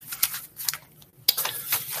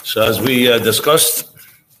So as we discussed,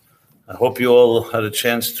 I hope you all had a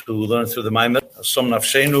chance to learn through the Maimer.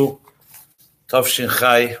 Nefshenu, Tavshin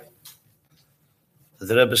Chai.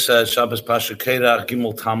 The Rebbe says, Shabbos Pasha Kerach,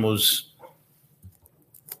 Gimel Tammuz,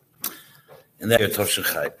 in that year, Tavshin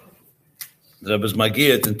Chai. The Rebbe's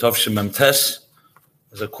Magiyat in Tavshin Memtes,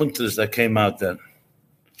 there's a kuntas that came out then.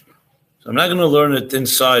 So I'm not going to learn it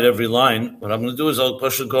inside every line. What I'm going to do is I'll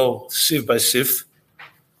go sif by sif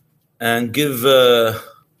and give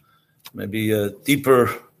maybe a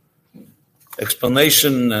deeper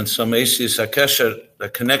explanation and some Esis HaKesher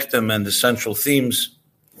that connect them and the central themes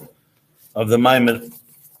of the Maimer.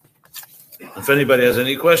 If anybody has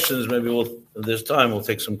any questions, maybe if there's time, we'll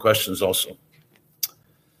take some questions also.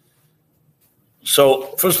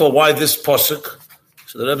 So, first of all, why this Pasuk?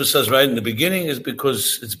 So the Rebbe says right in the beginning is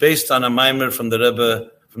because it's based on a Maimer from the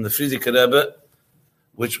Rebbe, from the Frierdiker Rebbe,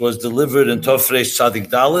 which was delivered in Tofresh Tzadik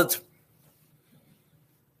Dalet,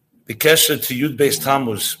 the Kesher to Yud Beis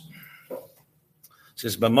Tammuz. It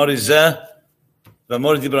says, B'mori Zeh,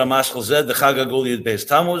 B'mori Dibra Mashchel Zeh, the Chag Agul Yud Beis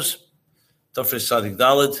Tammuz, Tofresh Tzadik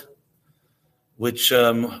Dalet, which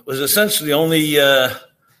was essentially only a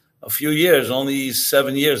few years, only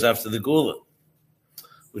 7 years after the Gula,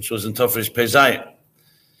 which was in Tofresh Pei Zayin.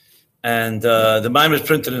 And the Maimer is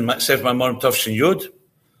printed in Sefer Maimorim Tofshin Yud.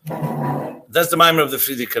 That's the Maimer of the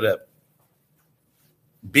Frierdiker Rebbe.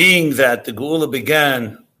 Being that the Geula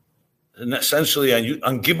began essentially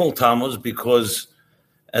on Gimel Tammuz, because,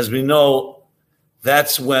 as we know,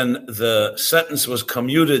 that's when the sentence was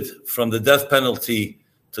commuted from the death penalty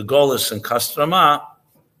to Golus and Kastrama.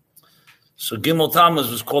 So Gimel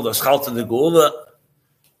Tammuz was called Aschalta de Geula,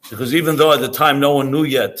 because even though at the time no one knew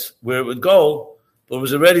yet where it would go, but it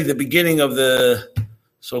was already the beginning of the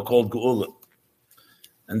so-called Geula.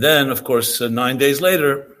 And then, of course, 9 days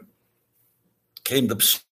later, came the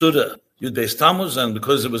Psuda, Yud Beis Tammuz, and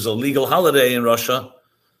because it was a legal holiday in Russia,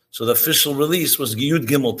 so the official release was Yud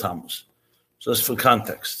Gimel Tammuz. So that's for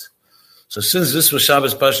context. So since this was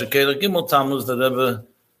Shabbos Pasha Kerach Gimel Tammuz, the Rebbe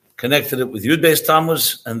connected it with Yud Beis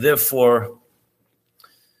Tammuz, and therefore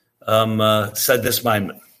said this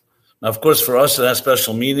Maimer. Now, of course, for us, it has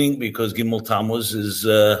special meaning because Gimel Tammuz is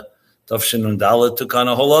Tavshin and Dalet took on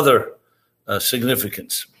a whole other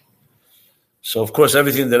significance. So, of course,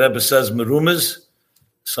 everything the Rebbe says, merumas,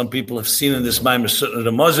 some people have seen in this Maimer, certainly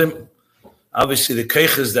the Muslim. Obviously, the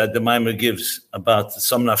keiches that the Maimer gives about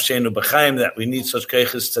some nefshenu b'chaim, that we need such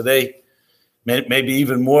keiches today, maybe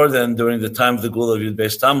even more than during the time of the Gula of Yud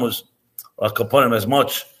Beis Tammuz, or Kaponim as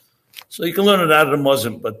much. So you can learn it out of the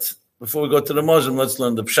Muslim, but before we go to the Muslim, let's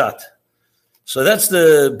learn the Pshat. So that's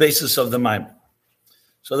the basis of the Maimer.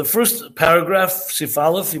 So the first paragraph, Sif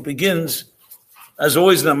Aleph, he begins, as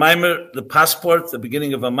always in a Maimer, the passport, the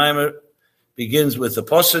beginning of a Maimer, begins with a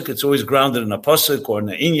Pasuk. It's always grounded in a Pasuk or in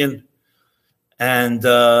an Inyan,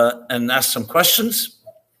 and asks some questions.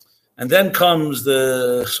 And then comes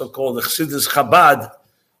the so-called the Chassidus Chabad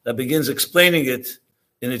that begins explaining it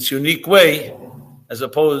in its unique way, as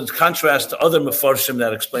opposed to contrast to other Mefarshim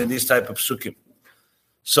that explain these type of psukim.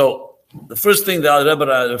 So the first thing that the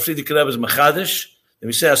Frierdiker Rebbe is Mechadish, and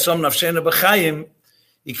we say Asom Nafshenu B'Chaim,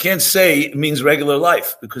 you can't say it means regular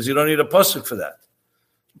life, because you don't need a pasuk for that.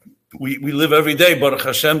 We live every day, Baruch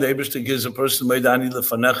Hashem, the Eibishter gives a person Meidani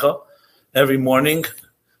Lefanecha every morning,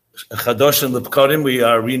 Chadosh and Lepkarim, we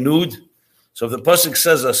are renewed. So if the pasuk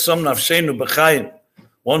says Asom Nafshenu B'Chaim,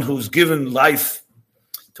 one who's given life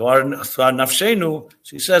to our nafshenu,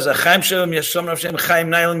 she says, "Achaim shem yesham nafshem chaim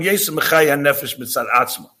nailim yesem mechay hanefesh mitzad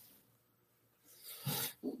atzma."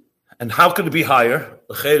 And how could it be higher?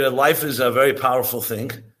 Life is a very powerful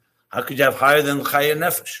thing. How could you have higher than chay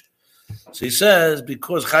nefesh? So he says,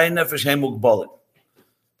 because chay nefesh hem mugbalim.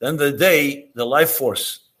 Then the day, the life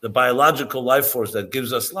force, the biological life force that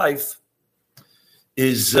gives us life,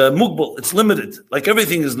 is mugbal. It's limited, like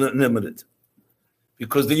everything is limited.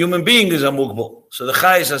 Because the human being is a mugbal. So the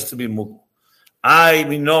chayes has to be mugbal.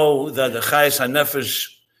 We know that the chayes hanefesh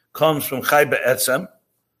comes from chay be'etzem.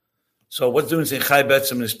 So what's doing in chay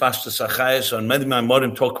be'etzem is pashtus hachayes, so many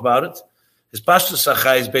Maimorim talk about it. His pashtus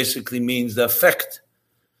hachayes basically means the effect.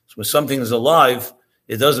 So when something is alive,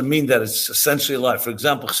 it doesn't mean that it's essentially alive. For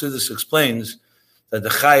example, Chassidus explains that the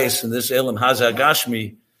chayes in this Elam Hazeh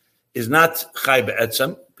Gashmi is not chay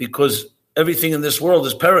be'etzem, because everything in this world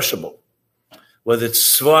is perishable. Whether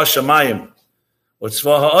it's Tzva Shamayim or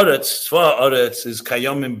Tzva Ha'aretz is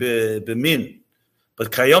Kayomim B'min.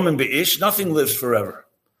 But Kayomim B'ish, nothing lives forever.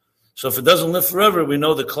 So if it doesn't live forever, we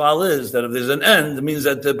know the klal is that if there's an end, it means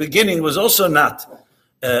that the beginning was also not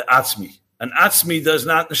Atzmi. And Atzmi does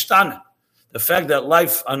not nishtana. The fact that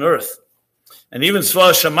life on earth And even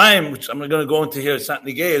Svar Shamayim, which I'm going to go into here, it's not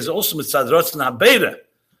Nigei, is also Mitzad Ratzon HaBeira.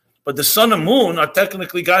 But the sun and moon are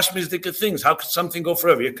technically Gashmizdika things. How could something go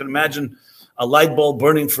forever? You can imagine a light bulb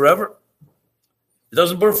burning forever. It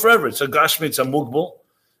doesn't burn forever. It's a Gashmi, it's a Mugbal,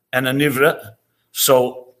 and a Nivra.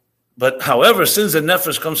 So, but however, since the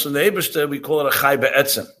Nefesh comes from the Eibishter, we call it a Chai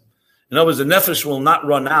Be'etzem. In other words, the Nefesh will not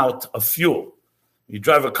run out of fuel. You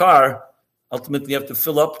drive a car, ultimately you have to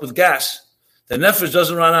fill up with gas. The Nefesh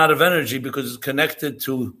doesn't run out of energy because it's connected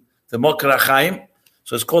to the Mokar HaChaim.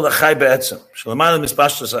 So it's called a Chai Be'etzem. Shalamayla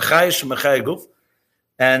mispashtas a Chai, Shemachai Guf.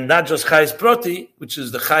 And not just Chais Proti, which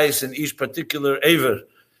is the Chais in each particular Aver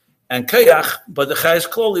and Kayach, but the Chais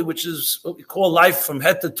Kloli, which is what we call life from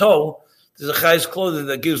head to toe. There's a Chais Kloli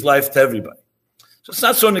that gives life to everybody. So it's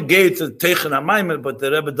not so negated to Teichen HaMaimer, but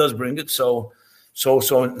the Rebbe does bring it. So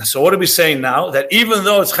what are we saying now? That even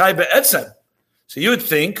though it's Chai Be'etzem, so you would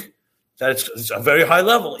think that it's a very high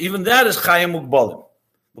level. Even that is Chayim Mugbalim.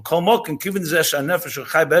 B'kol mokin kivin zeh she'anefesh hu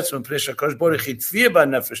chai be'etzem mipnei she'HaKadosh Baruch Hu hitfiyah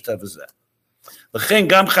ba'nefesh teva zeh. L'chein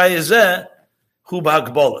gam chai zeh hu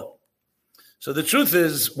b'hagbola. So the truth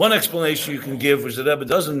is, one explanation you can give, which the Rebbe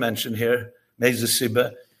doesn't mention here, Meiz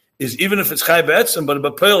Siba, is even if it's chai be'etzem, but a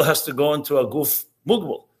b'peil has to go into a guf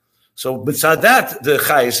mugbal. So b'tzad that, the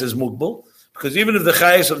chayis is mugbal, because even if the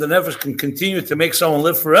chayis of the nefesh can continue to make someone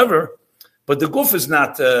live forever, but the guf is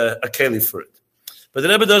not a keli for it. But the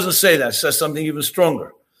Rebbe doesn't say that. It says something even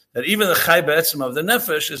stronger, that even the chai be'etzem of the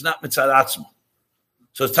nefesh is not mitzad atzma.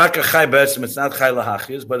 So it's taka chai be'etzem, it's not chai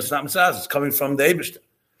lahachis, but it's not mitzad, it's coming from the Eibishter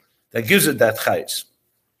that gives it that chayis.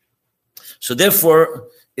 So therefore,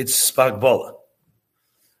 it's spagbola.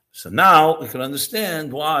 So now we can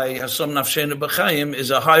understand why Hasom Nafshenu B'chaim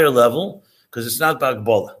is a higher level, because it's not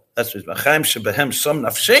Bagbola. That's what B'chaim Shebehem Som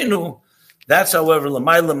Nafshenu. That's, however,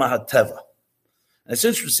 L'mayla Mahateva. And it's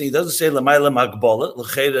interesting, he doesn't say L'mayla Magbola.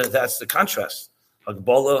 L'cheira, that's the contrast.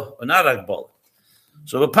 Agbola or not Agbola.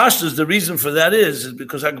 So the Pashtas, the reason for that is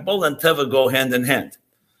because Agbola and Teva go hand in hand.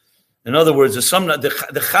 In other words, the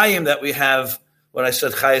Chayim that we have, what I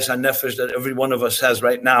said, Chayis HaNefesh, that every one of us has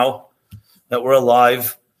right now, that we're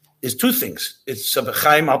alive, is two things. It's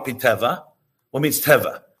Chayim Alpi Teva, what means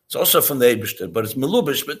Teva. It's also from the Eibishter, but it's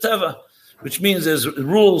Melubish, but Teva, which means there's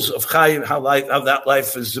rules of Chayim, how that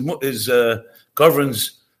life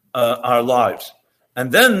governs our lives.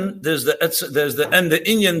 And then there's the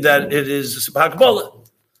Inyan that it is Hakbola.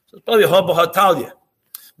 So it's probably Hobo Hatalia.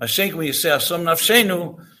 Mashenk, when you say Asom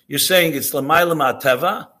Nafshenu, you're saying it's L'mayla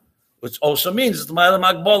Ma'ateva, which also means it's L'mayla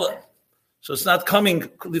Ma'agbola. So it's not coming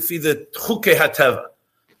L'fi the Chuke Hateva,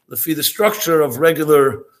 L'fi the structure of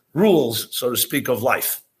regular rules, so to speak, of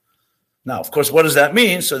life. Now, of course, what does that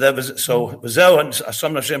mean? So V'zeu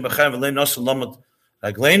Asom Nafshenu B'chaim V'lei Nosa Lomot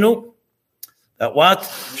Ragleinu. That what?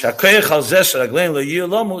 Shakoyach al zeh sheraglenu le'yir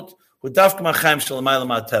lomut hu davka ma'chaim shel l'mayla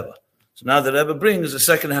ma'ateva. So now the Rebbe brings the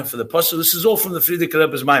second half of the pasuk. This is all from the Frierdiker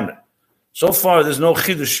Rebbe's Maimer. So far, there's no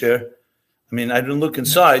chidush here. I mean, I didn't look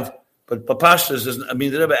inside, but Papashtas,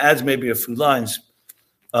 the Rebbe adds maybe a few lines.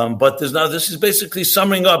 But there's now, this is basically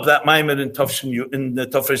summing up that Maimer in the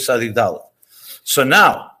Tofrei Tzadik Dalet. So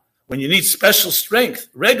now, when you need special strength,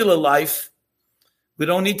 regular life, we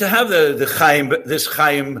don't need to have the Chaim, this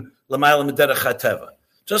Chaim L'mayla Mederech HaTeva.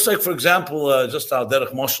 Just like, for example, just Al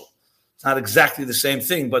Derech Moshel. It's not exactly the same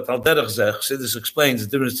thing, but Al Derech Zech, this explains the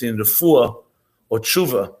difference between refuah or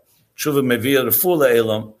tshuva mevia refuah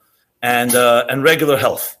le'elam, and regular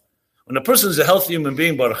health. When a person is a healthy human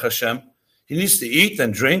being, Baruch Hashem, he needs to eat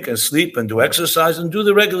and drink and sleep and do exercise and do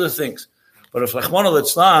the regular things. But if Rachmana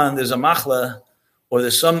litzlan, there's a machla or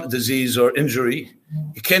there's some disease or injury,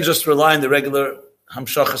 you can't just rely on the regular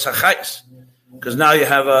hamshachas hachayis, because now you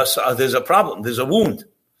have there's a problem, there's a wound.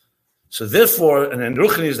 So therefore, and in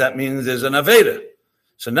Ruchnis, that means there's an Aveda.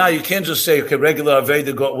 So now you can't just say, okay, regular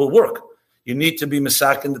Aveda will work. You need to be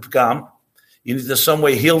Mesak in the Pagam. You need to some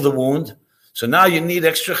way heal the wound. So now you need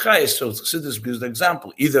extra chayis. So Chassidus gives the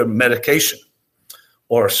example, either medication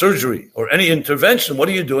or surgery or any intervention. What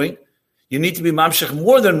are you doing? You need to be mamshech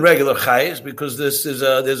more than regular chayis because there's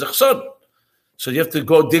a chsad. So you have to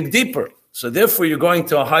go dig deeper. So therefore, you're going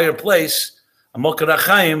to a higher place, a mokar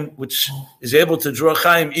chaim, which is able to draw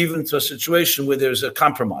chaim even to a situation where there's a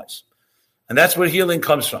compromise. And that's where healing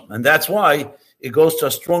comes from. And that's why it goes to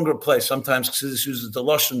a stronger place. Sometimes Chassidus uses the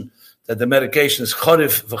lashon that the medication is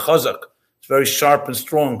charif v'chazak. It's very sharp and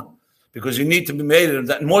strong because you need to be made of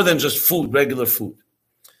that more than just food, regular food.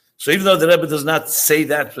 So even though the Rebbe does not say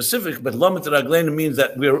that specific, but lamet ragleinu means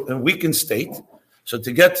that we're in a weakened state. So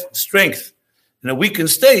to get strength in a weakened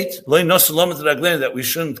state, that we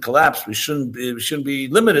shouldn't collapse, we shouldn't be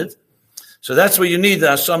limited. So that's where you need the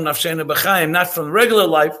Asom Nafshenu B'chaim, not from regular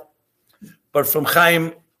life, but from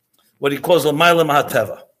Chaim, what he calls L'mayla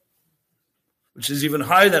Mahateva, which is even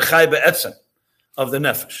higher than Chai Be'etzem of the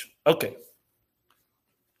Nefesh. Okay.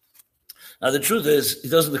 Now the truth is, he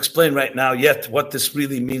doesn't explain right now yet what this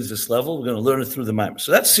really means, this level. We're going to learn it through the Maimer.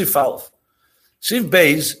 So that's Sif Aleph. Sif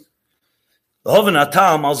Beis, L'hoven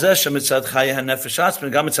Atal Malzeh Shemitzad Chai HaNefesh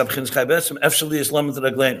Atzmin Gam Mitzad B'chinas Chai Be'etzem Efshali Yislam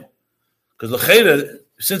T'Ragleinu. Because L'cheira,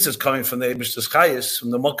 since it's coming from the Eibishter's Chayis, from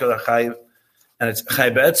the Mokar HaChai, and it's Chai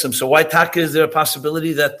Be'etzem, so why taka is there a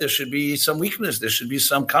possibility that there should be some weakness, there should be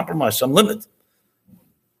some compromise, some limit?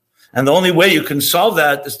 And the only way you can solve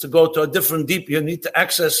that is to go to a different deep. You need to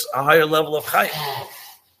access a higher level of Chai.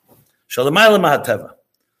 Shalamayla Mahateva.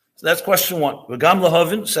 So that's question one. V'gam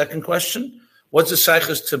Lahavin, second question. What's the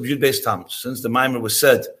shaykhus to Yud Beis Tammuz? Since the Maimer was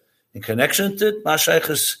said in connection to it, ma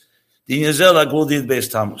shaykhus din yazel agul Yud Beis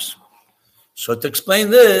Tammuz. So to explain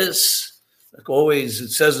this, like always,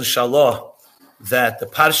 it says in Shalah that the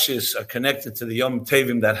parshas are connected to the Yom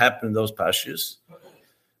Tevim that happened in those parshas.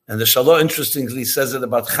 And the Shalah, interestingly, says it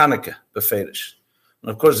about Chanukah, Beferish.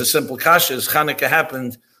 And of course, the simple kasha is Chanukah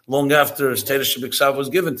happened long after Teda Shebiksav was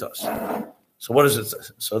given to us. So what is it?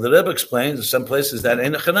 So the Rebbe explains in some places that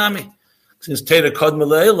ain't a Chanami. Since Teda Kod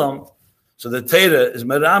Meleilam, so the Teda is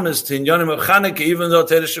Meramis to Inyonim of Chanukah, even though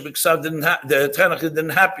Teda Shebiksav the Chanukah didn't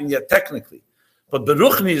happen yet technically. But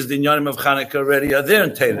Beruchni is the Inyonim of Chanukah already are there in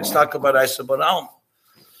Teda. It's talk about Isa Bar Alma.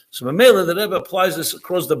 So Mamela, the Rebbe applies this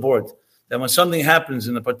across the board. That when something happens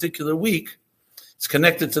in a particular week, it's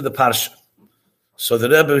connected to the parsha. So the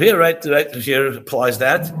Rebbe here, right here, applies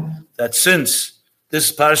that since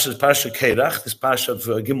this parsha is parsha Keirach, this parsha of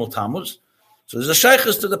Gimel Tammuz, so there's a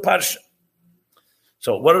shaykhus to the parsha.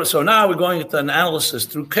 So now we're going into an analysis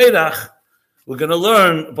through Keirach. We're going to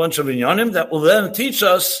learn a bunch of inyanim that will then teach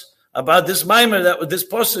us about this maimer, this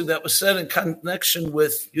pasuk that was said in connection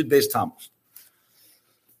with Yud Beis Tammuz.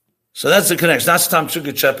 So that's the connection. That's Tam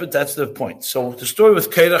Shugit Shepet. That's the point. So the story with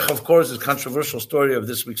Keirach, of course, is a controversial story of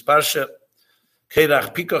this week's parsha.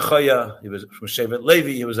 Keirach Pika Chaya, he was from Shevet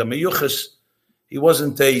Levi. He was a meyuchas. He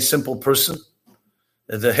wasn't a simple person.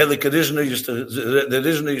 The Helik Adishna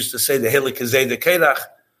used to say the Helik Azay the Keirach.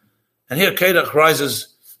 And here Keirach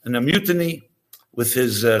rises in a mutiny with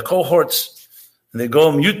his cohorts, and they go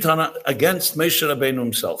mutana against Moshe Rabbeinu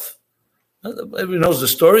himself. Everybody knows the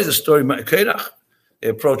story of Keirach. They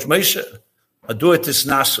approach Moshe, Aduetis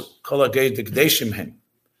Nasu, Kolagei Dikdeshim him.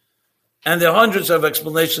 And there are hundreds of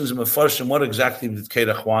explanations in Mefarshim what exactly did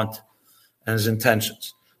Keirach want and his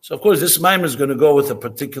intentions. So, of course, this Maimer is going to go with a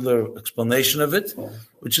particular explanation of it,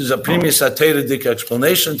 which is a previous Ateidic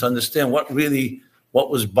explanation to understand what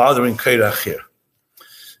was bothering Keirach here.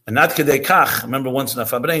 And not Kedei Kach, remember once in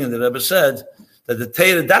Afabrengen, the Rebbe said that the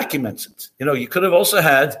Torah documents it. You could have also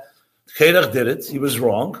had, Keirach did it, he was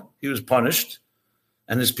wrong, he was punished,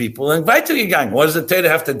 and his people, and weiter gegangen. What does the Torah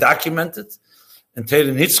have to document it? And Torah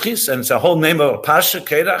Nitzchis, and it's a whole name of a Pasha,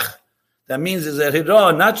 Keirach. That means is that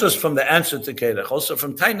Hira, not just from the answer to Keirach, also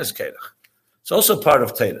from Tainas Keirach. It's also part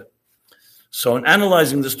of Torah. So in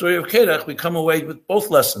analyzing the story of Keirach, we come away with both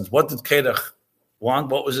lessons. What did Keirach want?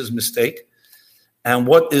 What was his mistake? And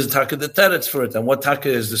what is Taka the Teretz for it? And what Taka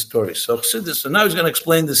is the story? So now he's going to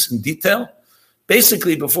explain this in detail.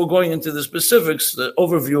 Basically, before going into the specifics, the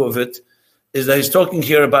overview of it is that he's talking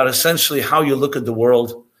here about essentially how you look at the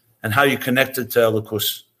world and how you connect it to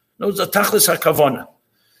Elokus. No, it's a tachlis hakavona.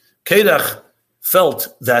 Keirach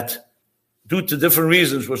felt that due to different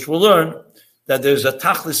reasons, which we'll learn, that there's a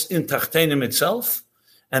tachlis in Tachtenim itself,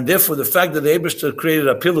 and therefore the fact that the Eibishter created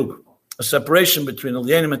a pilug, a separation between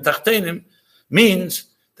Elyanim and Tachtenim, means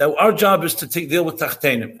that our job is to deal with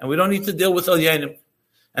Tachtenim, and we don't need to deal with Elyanim.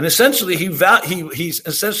 And essentially, he's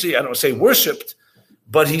essentially, I don't say worshipped,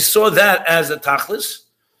 but he saw that as a tachlis,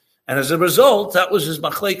 and as a result, that was his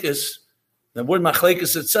machlekes. The word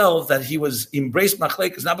machlekes itself, that he embraced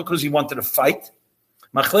machlekes, not because he wanted to fight.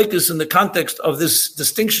 Machlekes in the context of this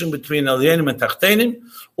distinction between Elyanim and Tachtenim,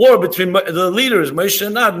 or between the leaders, Moshe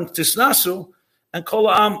and Ad, Tisnasu, and Kol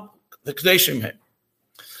Ha'am, the Kdeshim Hem.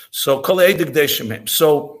 So Kol Ha'ed Kdeshim Hem.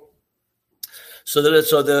 So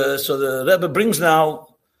the Rebbe brings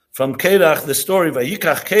now from Keirach the story,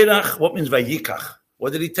 Vayikach Keirach. What means Vayikach?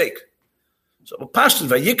 What did he take? So Pashtan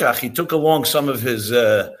Vayikach, he took along some of his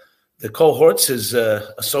the cohorts, his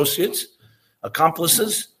associates,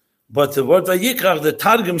 accomplices. But the word Vayikach, the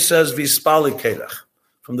Targum says Vispali Keirach,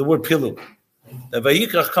 from the word Pilu. The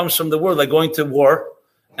Vayikach comes from the word like going to war,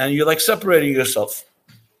 and you're like separating yourself.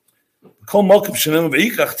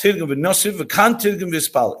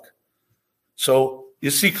 So you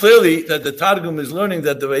see clearly that the Targum is learning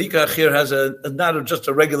that the Vayikach here has not just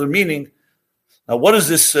a regular meaning. Now, what is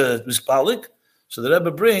this Vispalik? So the Rebbe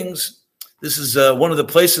brings This is one of the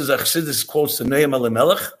places Chassidus quotes the Ne'em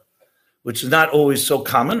Elimelech, which is not always so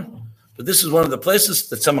common, but this is one of the places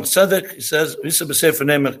that Tzemach Tzedek, he says, Risa b'Sefer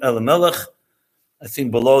Ne'em Elimelech. I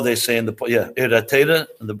think below they say in the Eratera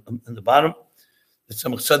in the bottom, that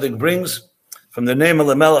Tzemach Tzedek brings from the Ne'em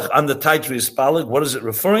Elimelech on the Taitri Ispalig. What is it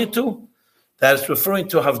referring to? That it's referring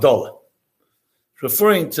to Havdalah. It's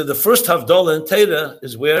referring to the first Havdalah in Torah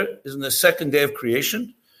is where? Is in the second day of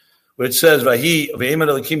creation, where it says, Vahi ve'emer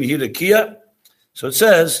elikim yehi rekiya. So it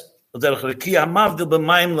says,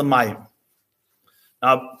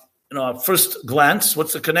 now, at first glance,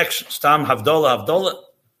 what's the connection? Stam, Havdalah,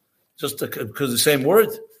 just because the same word?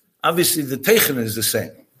 Obviously, the Teichen is the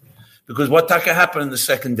same. Because what taka happened in the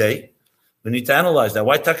second day? We need to analyze that.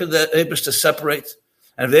 Why taka the Eibush to separate?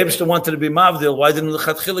 And if the Eibush wanted to be Mavdil, why didn't the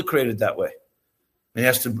Lechatchila create it that way? He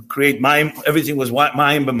has to create Mayim. Everything was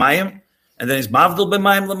Mayim b'Mayim, and then he's Mavdil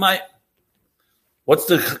b'Mayim l'Mayim. What's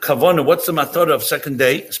the kavanah? What's the matorah of second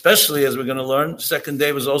day? Especially as we're going to learn, second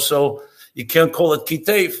day was also, you can't call it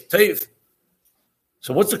kitev, tev.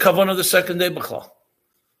 So what's the kavanah of the second day, b'chlal?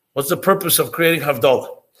 What's the purpose of creating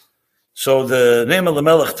Havdalah? So the name of the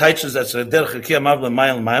Melech teaches that's a derech rekiya mavdil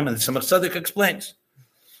mayim mayim, and Tzemach Tzedek explains.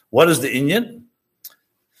 What is the inyan?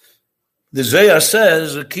 The Zohar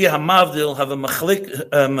says rekiya hamavdil have a machlik.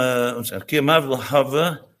 Rekiya mavdil have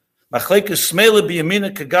a machlekes smele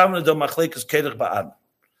biyamina kagavna do machlekes kedach ba'ad.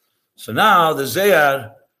 So now the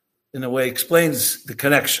Zohar, in a way, explains the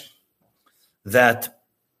connection that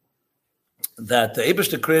the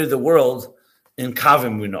Eibishter created the world in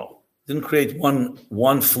kavim. We know didn't create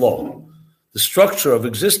one flow. The structure of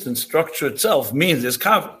existence, structure itself means there's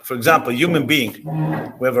kavim. For example, human being,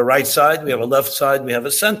 we have a right side, we have a left side, we have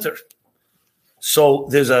a center. So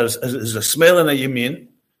there's a smele and a yamin,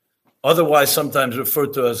 otherwise sometimes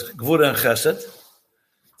referred to as gvura and chesed,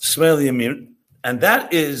 smele yamin, and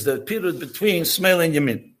that is the period between smele and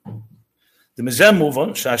yamin. The mizem move on.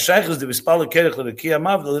 Shashayich is the vispal kerech l'rekiya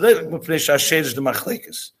mavdil. L'reich mepnei shasheirish the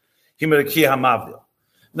machlekes. Himer rekiya hamavdil.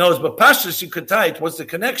 No, but pashtus you could tie what's the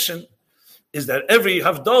connection? Is that every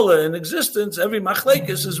havdalah in existence, every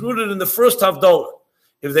machlekes is rooted in the first havdalah.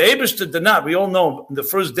 If the Eibishter did not, we all know in the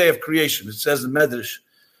first day of creation, it says in Medrash,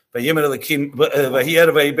 so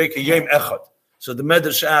the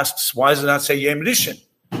Medrash asks, why does it not say Yom Rishon?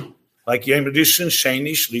 Like Yom Rishon,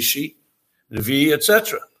 Sheni, Shlishi, Revi,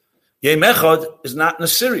 etc. Yom Echad is not in a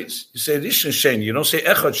series. You say Rishon Sheni, you don't say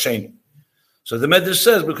Echad Sheni. So the Medrash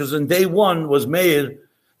says, because in day one was Meir,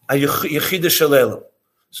 a Yechida Shalel.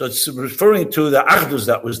 So it's referring to the Achdus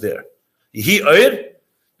that was there. It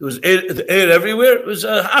was the air everywhere. It was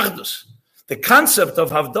Achdus. The concept of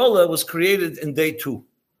Havdalah was created in day two.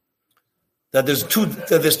 That there's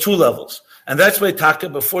two levels. And that's why Taka,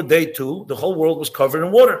 before day two, the whole world was covered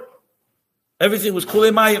in water. Everything was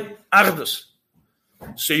Kulei Mayim, Achdus.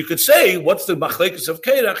 So you could say, what's the machlekes of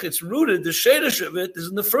Kerach? It's rooted, the shadish of it is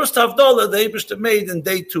in the first Havdalah the Eibishter made in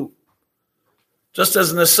day two. Just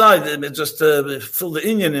as an aside, just to fill the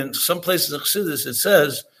inyan in some places of Chassidus, it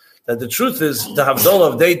says that the truth is the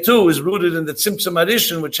Havdalah of day two is rooted in the Tzimtzum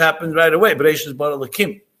Arishin, which happened right away, Bereishis Bara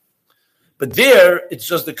Lakim. But there, it's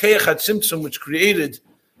just the Keyach HaTzimtzum, which created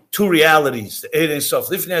two realities, the Eid Ein Sof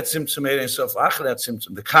Lifnei HaTzimtzum, Eid Ein Sof Achar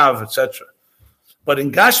HaTzimtzum, the Kav, etc. But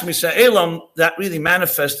in Gashmi Sa'elam, that really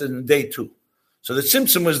manifested in day two. So the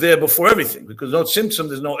Tzimtzum was there before everything, because no Tzimtzum,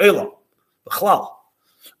 there's no Elam, B'chlal.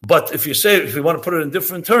 But if you want to put it in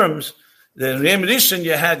different terms, the Yom Rishon,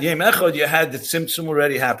 you had Yom Echad, you had the Tzimtzum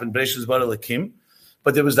already happened, Bereishis Bara Lakim,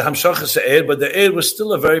 but there was the Hamshachas Eir, but the Eir was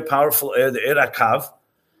still a very powerful Eir, the Eir HaKav,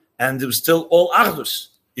 and it was still all Achdus.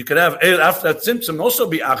 You could have Eir after that Tzimtzum also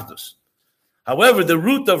be Achdus. However, the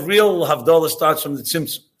root of real Havdalah starts from the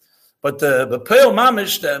Tzimtzum. But the Peil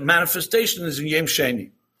Mamish, the manifestation is in Yom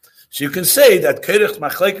Sheni. So you can say that Kerech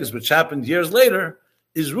Machlekes, which happened years later,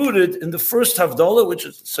 is rooted in the first Havdalah, which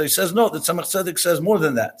is, so he says no, that Tzemach Tzedek says more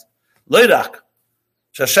than that. Leirak.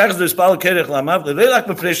 Shashach d'Ispal Kerech Lamavli. Leirak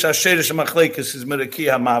mepnei shasherish Machlekes is Mereki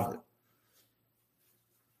Hamavli.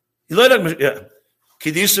 Leirak, yeah.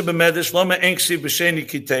 Kidisa b'medesh loma enksi b'sheni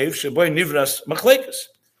kitev sheboy nivras Machlekes.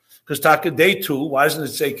 Because Taka day two, why doesn't it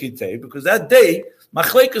say kitev? Because that day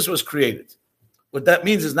Machlekes was created. What that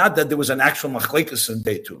means is not that there was an actual Machlekes in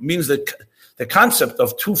day two. It means that the concept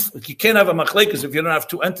of two, you can't have a Machlekes if you don't have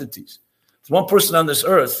two entities. If one person on this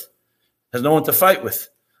earth has no one to fight with.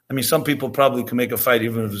 I mean, some people probably can make a fight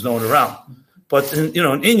even if there's no one around. But in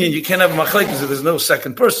Indian, you can't have a Machlekes if there's no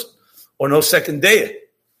second person or no second day.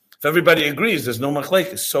 If everybody agrees, there's no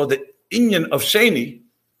Machlekes. So the Indian of Sheni,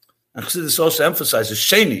 and Chassidus also emphasizes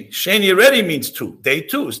Sheni. Sheni already means two. Day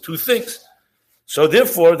two is two things. So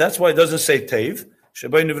therefore, that's why it doesn't say Tev.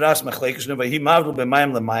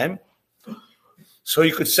 So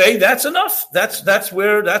you could say that's enough. That's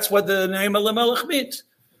what the name of Lamelech means.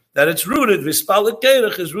 That it's rooted, Vispalit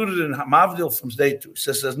Kerech is rooted in Mavdil from day 2. He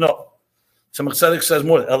says no. Tzemach Tzedek says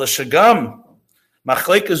more. Ela Shagam,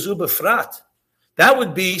 Machlekes zu befrat. That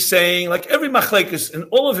would be saying, like every Machlekes in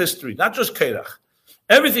all of history, not just Kerech,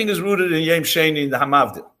 everything is rooted in Yom Sheni in the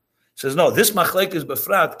Hamavdil. He says no, this Machlekes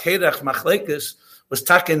befrat, Kerech Machlekes, was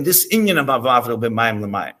taken this inyan of Mavdil b'mayim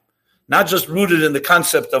l'mayim. Not just rooted in the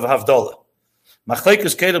concept of Havdalah.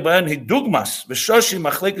 Machlekes Kerech b'en hidugmas, v'shoshi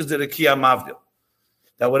Machlekes derekia Mavdil.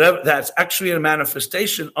 That's actually a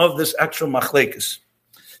manifestation of this actual machlekes.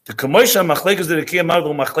 The Kamoisha machlekes the Rekiya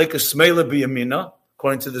Mavdil machlekes Smeila b'Yamina,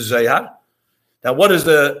 according to the Zayar. Now, what is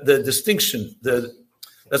the distinction?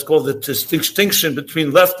 Let's call the distinction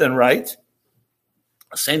between left and right.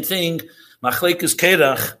 Same thing. Machlekes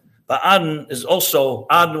Kerach ba'Adon is also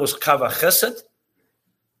Adon was Kava Chesed.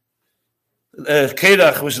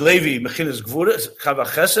 Kerach was Levi Mechinas Gvura. Kava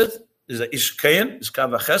Chesed is a Ish Kayin, is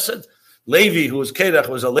Kava Chesed. Levi, who was Kerach,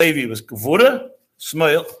 was a Levi, was Gvura,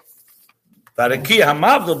 Smoil. Varekiya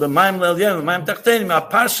Hamavdil b'mayim le'elyen, b'mayim tachtenim,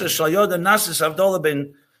 ha'parsha shal yoda nasis Havdalah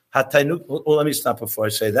ben hatainuk. Well, let me stop before I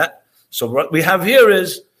say that. So what we have here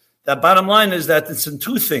is, that bottom line is that it's in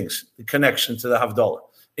two things, the connection to the Havdalah.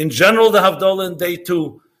 In general, the Havdalah in day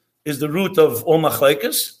 2 is the root of all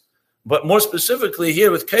machlekes, but more specifically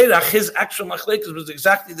here with Kerach, his actual machlekes was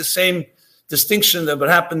exactly the same distinction that would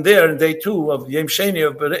happen there in day 2 of Yom Sheni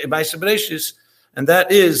of Ma'aseh Bereshis, and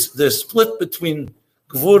that is the split between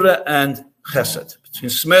Gvura and Chesed, between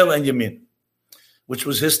Smel and Yamin, which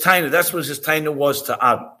was his taina. That's what his taina was to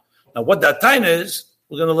Adon. Now, what that taina is,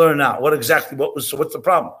 we're going to learn now. What's the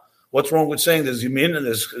problem? What's wrong with saying there's Yamin and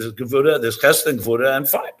there's Gvura, there's Chesed and Gvura, and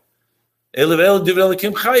fine.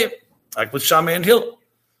 Like with Shammai and Hill.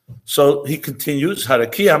 So he continues,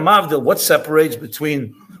 Harakiya Mavdil, what separates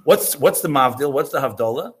between What's the Mavdil? What's the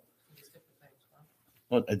Havdalah?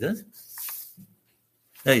 What, I did?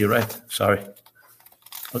 Yeah, you're right. Sorry.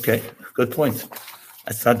 Okay, good point.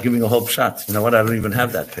 I started giving a whole shot. You know what? I don't even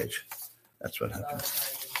have that page. That's what happened.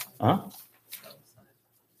 Huh?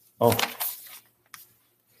 Oh.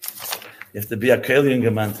 You have to be a Kalian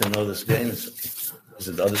Gaman to know this game. Is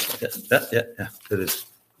it the other side? Yeah, it is.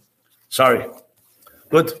 Sorry.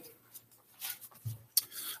 Good.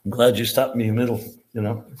 I'm glad you stopped me in the middle. You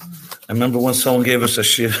know, I remember when someone gave us a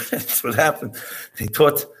shir. That's what happened. They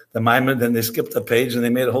taught the Maimon, then they skipped a page, and they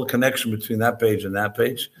made a whole connection between that page and that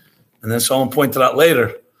page. And then someone pointed out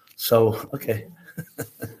later. So, okay.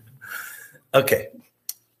 Okay.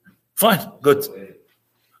 Fine. Good.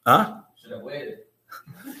 Huh? Should have waited.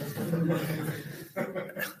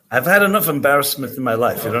 I've had enough embarrassment in my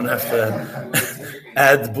life. You don't have to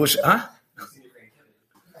add bush. Huh?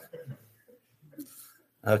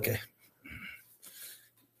 Okay.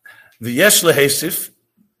 V'yesh lehesif.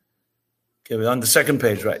 Okay, we're on the second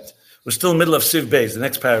page, right? We're still in the middle of Siv Beis, the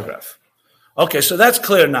next paragraph. Okay, so that's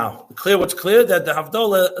clear now. What's clear? That the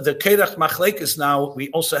Havdalah, the Kerach Machlekes now, we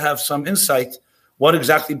also have some insight what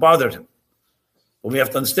exactly bothered him. But we have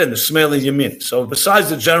to understand the Smel and Yamin. So besides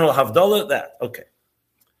the general Havdalah, that. Okay.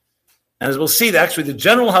 And as we'll see, actually the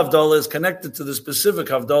general Havdalah is connected to the specific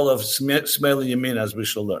Havdalah of Smel and Yamin, as we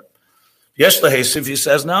shall learn. Yesh lehesif, he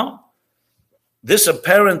says now, this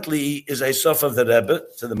apparently is a sof of the Rebbe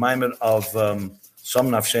to the Maimon of Som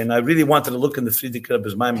Nafshenu. I really wanted to look in the Friedrich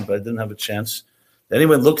Rebbe's Maimon, but I didn't have a chance. Did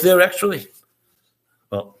anyone look there, actually?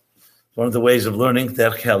 Well, one of the ways of learning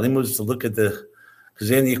Derech Halimud is to look at because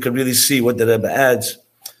then you can really see what the Rebbe adds.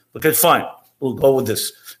 Okay, fine. We'll go with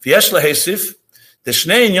this. V'yesh lehesif, the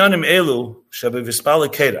shnei inyanim elu shebe v'spale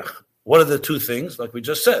kerach. What are the two things, like we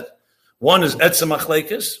just said? One is etzem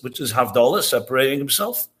machlekes, which is Havdalah, separating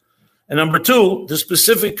himself. And number 2, the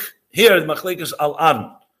specific here, the machlekes al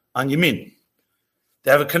Adon, on Yamin.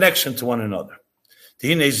 They have a connection to one another.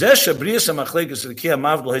 Is because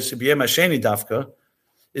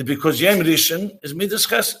Yom Rishon is Midas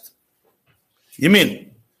Chesed. Yamin.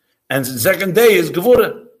 And the second day is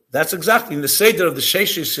Gevura. That's exactly in the Seder of the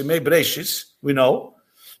Sheshis Simei Bereshis, we know.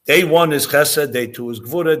 Day 1 is Chesed, day 2 is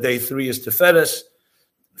Gevura, day 3 is Teferes,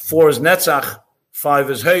 4 is Netzach, 5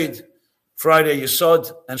 is Heid, Friday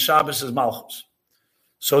Yesod, and Shabbos is Malchus.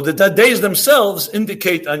 So the days themselves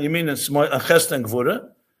indicate on Yamin and Chesed and Gevura.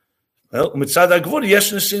 Well, Mitzad HaGevura,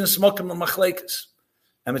 Yesh Nesinas Mokim L'Machlekes.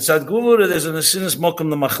 And Mitzad Gevura, there's a Nesinas Mokim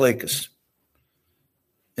L'Machlekes.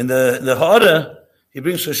 In the Ha'ara, he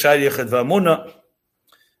brings from Shai Yechad V'Amuna,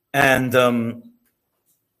 and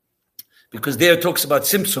because there it talks about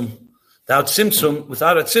Tzimtzum.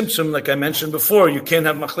 Without a Tzimtzum, like I mentioned before, you can't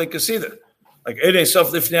have Machlekes either. Like Eidei Sof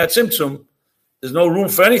Lifnei Tzimtzum, there's no room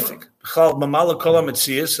for anything. Let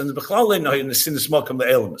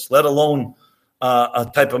alone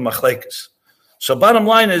a type of machlekes. So bottom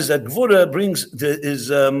line is that Gvura brings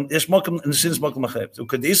yesh mokum in sinis mokum machlekes.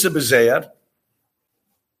 Ukadisa bezayar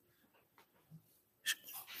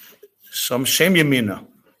some shem yamina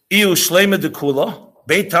iu shlema dekula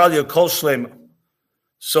beitalia kol shlema.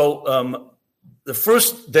 So the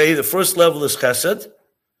first day, the first level is chesed,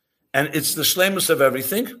 and it's the shlemus of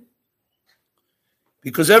everything,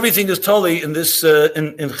 because everything is totally in this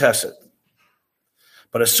in chesed.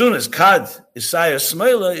 But as soon as kad isayah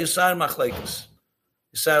smeila isayah machlekes,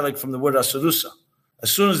 isayah like from the word asarusa.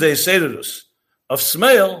 As soon as they say to us of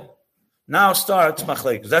smeil, now starts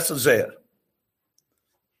machlekes. That's a zayah.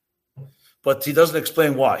 But he doesn't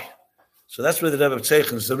explain why. So that's where the Rebbe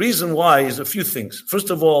Tzeichen. The reason why is a few things. First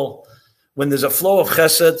of all, when there's a flow of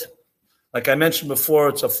chesed, like I mentioned before,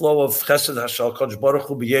 it's a flow of chesed hashal kodesh baruch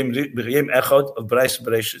hu b'yem echad of Brais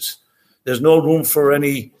Bereshis. There's no room for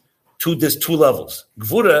there's two levels.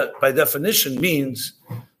 Gvura, by definition, means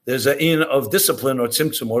there's an in of discipline or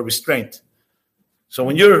tzimtzum or restraint. So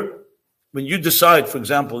when you decide, for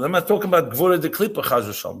example, I'm not talking about Gvura de Klipa Chaz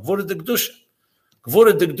v'shalom, Gvura de Kedusha.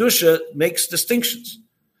 Gvura de Kedusha makes distinctions.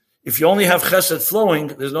 If you only have chesed flowing,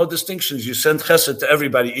 there's no distinctions. You send chesed to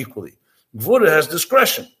everybody equally. Gvura has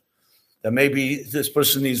discretion. That maybe this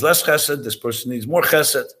person needs less chesed, this person needs more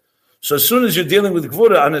chesed. So as soon as you're dealing with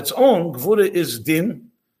Gvura on its own, Gvura is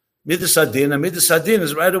din, midas adin, and midas adin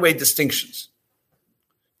is right away distinctions.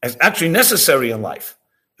 It's actually necessary in life.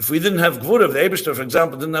 If we didn't have Gvura, if the Eibishter, for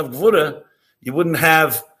example, didn't have Gvura, you wouldn't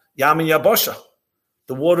have Yam and Yabosha.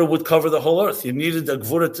 The water would cover the whole earth. You needed a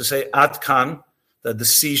Gvura to say At Kan, that the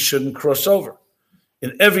sea shouldn't cross over.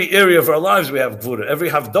 In every area of our lives, we have Gvura. Every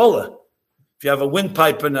Havdalah, if you have a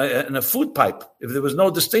windpipe and a food pipe, if there was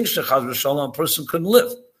no distinction, Chaz v'shalom, a person couldn't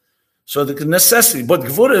live. So the necessity, but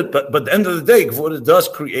Gvura, but at the end of the day, Gvura does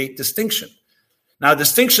create distinction. Now,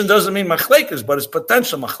 distinction doesn't mean machlekes, but it's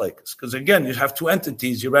potential machlekes. Because again, you have two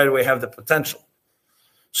entities, you right away have the potential.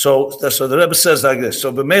 So the Rebbe says like this,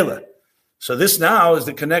 so b'meila. So this now is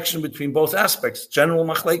the connection between both aspects, general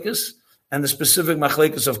machlekes and the specific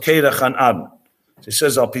machlekes of Keirach and Adon. So he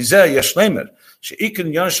says, al pizeh yesh lemer,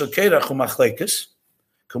 she'ikin yon shel Keirach u machlekes,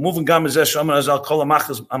 k'muven gam ezeh shomer azal kol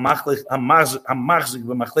ha-machzik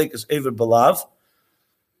v'machlekes ever belav.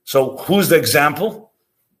 So who's the example?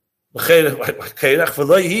 Keirach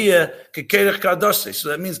v'lo yiheh ke'keirach kadoseh. So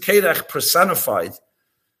that means Keirach personified,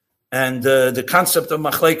 and the concept of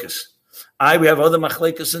machlekes. We have other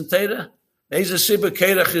machlekes in Torah. Eza Sibba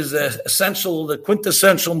Keirach is the essential, the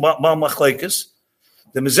quintessential machlekes.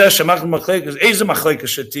 The Mizeh Shemach machlekes, Eza machlekes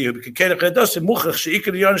shetiyu, because Keirach edas muchach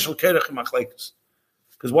sheikar yon shel Keirach machlekes.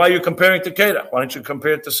 Because why are you comparing to Keirach? Why don't you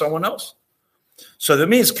compare it to someone else? So that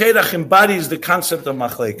means Keirach embodies the concept of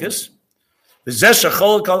machlekes. V'zeh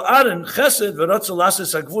shechol kal aron chesed v'rotzel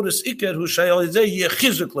lasis hagvuras iker hu shayal yizeh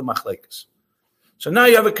yechizuk lemachlekes. So now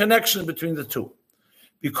you have a connection between the two.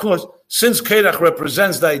 Because since Keirach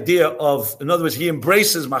represents the idea of, in other words, he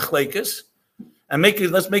embraces machlekes, and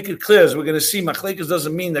let's make it clear, as we're going to see, machlekes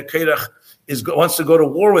doesn't mean that Keirach wants to go to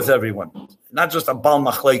war with everyone, not just a bal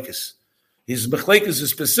machlekes. His machlekes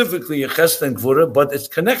is specifically a chesed and gvura, but it's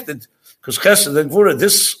connected, because chesed and gvura,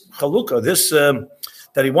 this chalukah,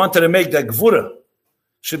 that he wanted to make that gvura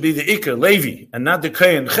should be the ikar, levi, and not the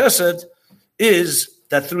kayin chesed, is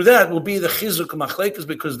that through that will be the chizuk machlekes,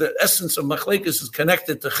 because the essence of machlekes is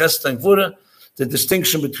connected to chesed and gvura, the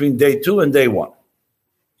distinction between day 2 and day 1.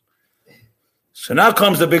 So now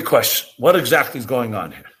comes the big question: what exactly is going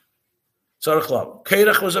on here?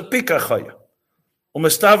 Keirach was a pikachaya.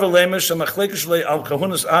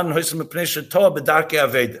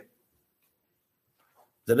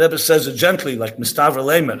 The Rebbe says it gently, like mistaver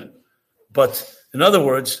lemer, but in other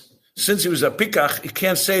words, since he was a pikach, he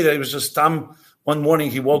can't say that he was just one morning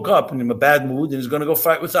he woke up and in a bad mood and he's going to go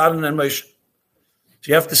fight with Aaron and Moshe. So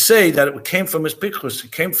you have to say that it came from his pichus.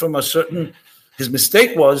 It came from his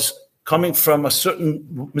mistake was coming from a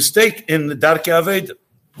certain mistake in the Darkei Aveda.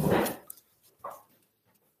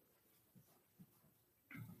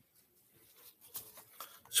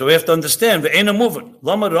 So we have to understand, ve'ena movin,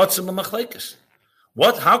 lama rotzim machlekes.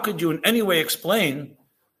 How could you in any way explain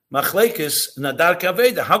machlekes in a Darkei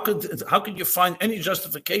Aveda? How could you find any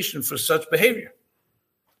justification for such behavior?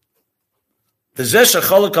 The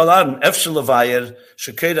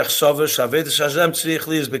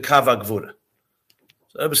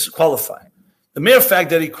qualify. The mere fact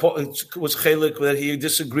that he was chelik, that he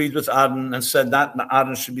disagreed with Adon and said not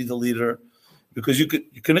Adon should be the leader, because you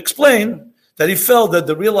can explain that he felt that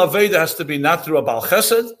the real Aveda has to be not through a Baal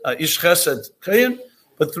Chesed, a Ish Chesed Kayin,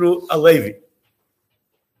 but through a Levi.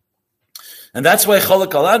 And that's why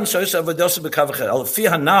Cholak Alan Shoyes Avodos B'Kavachel Alfi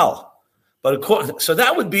Hanal. But so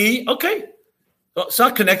that would be okay. Well, it's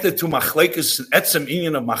not connected to Machlekes, Etzem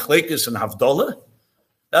Inyan of Machlekes and Havdalah.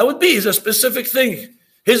 That would be a specific thing.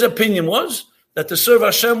 His opinion was that to serve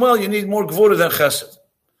Hashem well, you need more Gvura than Chesed.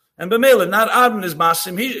 And B'Mela, not Aaron is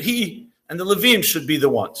Masim. He and the Levim should be the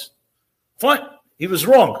ones. Fine, he was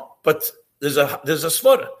wrong, but there's a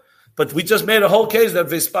svara. But we just made a whole case that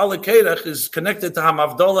Vespala Kerach is connected to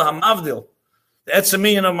Hamavdola Hamavdil, the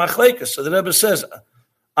Etzemiyan of Machlekes. So the Rebbe says,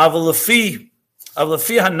 Avalafi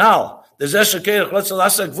Hanal, there's Esher Kerach, let's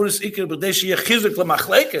alasa Gvuris Iker B'Deshi Yechizuk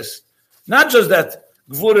LaMachlekes. Not just that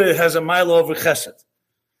Gvura has a mile over Chesed.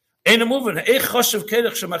 Ain't a moving. Eich Choshev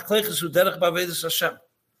Kerach Shemachlekes Hu Derech B'Avedis Hashem.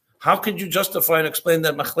 How could you justify and explain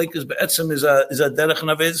that Machlekes Be'etzem is a Derech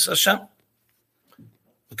and Avedis Hashem?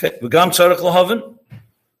 Okay, V'gam Tzarech L'Hoven.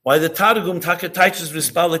 Why the Targum Taketaiches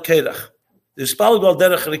V'Spal Kerach? The V'Spal Gol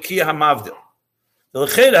Derech Rekiya HaMavdil. The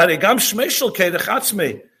L'Cheda Harigam Shmeshel Kerach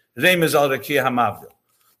Atzmei Remez Al Rekiya HaMavdil.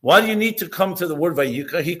 Why do you need to come to the word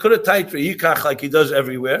Vayikach? He could have typed Vayikach like he does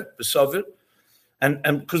everywhere, B'Sovir. And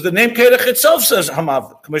because the name Kerach itself says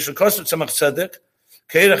HaMavdil. Commissioner Koster Tzemach Tzedek.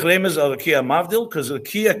 Kerach Remez Al Rekiya HaMavdil, because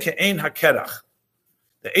Rekiya Ke'ein HaKerach.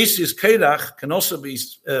 The Asis Kerach can also be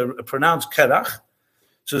pronounced Kerach.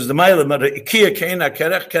 So the Mailam, Rekiya Ke'ein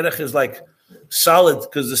HaKerach. Kerach is like solid,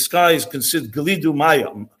 because the sky is considered Gelidu Maya.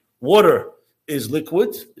 Water is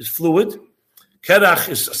liquid, is fluid. Kerach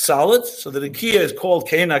is solid, so the Rekiya is called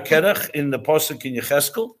Ke'ein HaKerach in the Pasuk in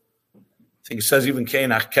Yecheskel. I think it says even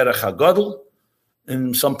Ke'ein HaKerach HaGadol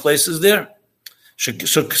in some places there. So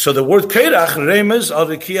the word Kerach, Remez al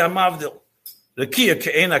Rekiya Mavdil. Rekiya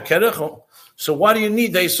Ke'ein HaKerach. So why do you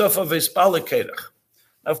need the Isofa Vespala Kerach?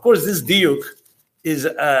 Of course, this diuk is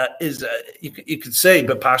you could say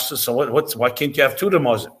bepashta. So why can't you have two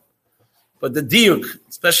Ramazim? But the diuk,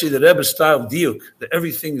 especially the Rebbe style diuk, that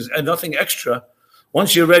everything is and nothing extra.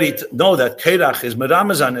 Once you're ready to know that Kerach is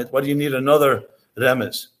meramez on it, what do you need another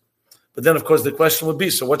remez? But then, of course, the question would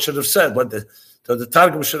be: so what should have said? So the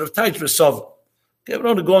Targum should have typed Resov. Okay, we don't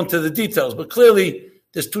want to go into the details, but clearly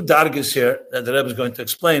there's two dargas here that the Rebbe is going to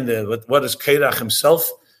explain. What is Kerach himself?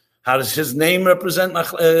 How does his name represent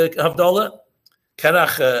Havdalah?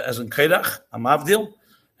 Kerach as in Kerach, Amavdil.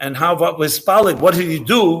 And how about Vespalik? What did he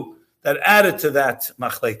do that added to that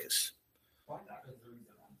Machlekes?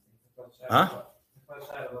 Huh?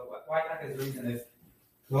 Why not is the reason if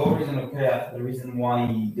the whole reason of Kerach, the reason why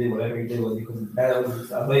he did whatever he did was because that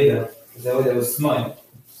was Aveda, because that was smart.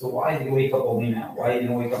 So why did he wake up only now? Why didn't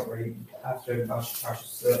he wake up right after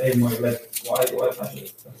Pashas anymore? Like why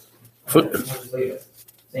Pashas later?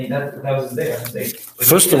 Saying that was his day. Saying,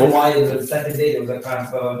 first of all, why is the second day there was a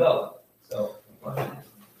concept of Abdullah? So why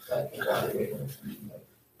did he wake up?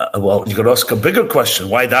 Well, you could ask a bigger question.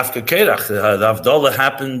 Why Dafka Kerach? The Avdallah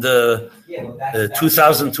happened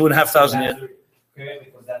 2,500 years.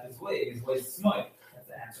 Because that is way. His way is smart. That's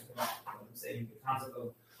the answer to that. I'm saying the concept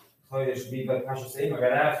of it should be like Pasha saying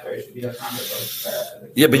right after. It should be the concept of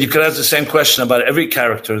yeah, but you could ask the same question about every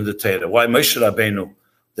character in the Torah. Why Moshe Rabbeinu?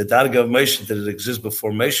 The Darga of Moshe, did it exist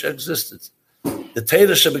before Moshe existed? The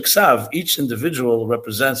Torah Shebiksav, each individual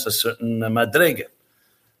represents a certain madrega.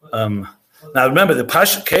 Now remember, the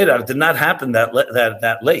Pasha Kerach did not happen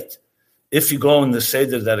that late. If you go in the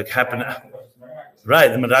Seder that it happened, right,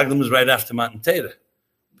 the Meraglim was right after Matan Torah,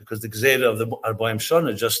 because the Gzeira of the Arboim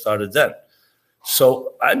Shona just started then.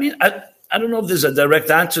 So, I mean, I don't know if there's a direct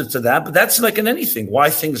answer to that, but that's like in anything. Why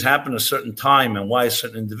things happen a certain time and why a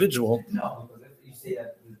certain individual. No, because if you say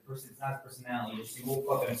that the person, it's not personality. If you woke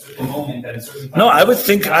up at a certain moment, at a certain time. No, I would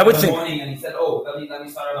think. Morning and he said, "Oh, let me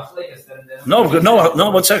start a machlekes." No,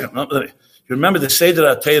 1 second. No, you remember the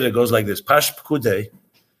Seder HaTorah goes like this. Pash Pekudei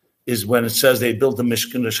is when it says they built the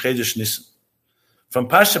Mishkan Rosh Chodesh Nisan. From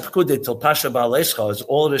Pasha Pekudei till Pasha Ba'al Escha is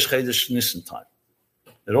all Rosh Chodesh Nisan time.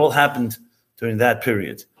 It all happened during that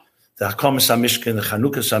period. The Hakomas HaMishkan, the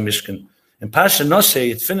Chanukas HaMishkan. In Pasha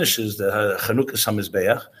Nosei, it finishes the Chanukas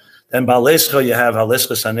HaMizbeach. Then Ba'al Escha, you have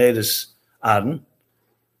Haleschas HaNeiris Aden.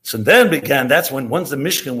 So then that's when, once the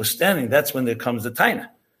Mishkan was standing, that's when there comes the Taina.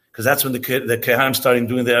 Because that's when the Kehanim started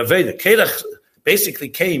doing their Aveda. Kerach basically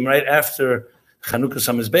came right after Chanukas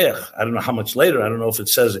HaMizbeach. I don't know how much later. I don't know if it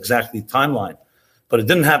says exactly timeline. But it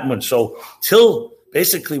didn't happen much. So till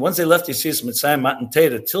basically once they left Yisrael Mitzrayim Matan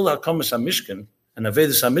Torah, till Hakomas HaMishkan and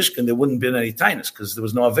Avedas HaMishkan, there wouldn't have been any Tainas because there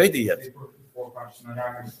was no Aveda yet.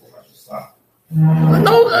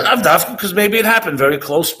 No, Avdafka, because maybe it happened very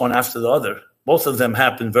close one after the other. Both of them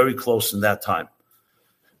happened very close in that time.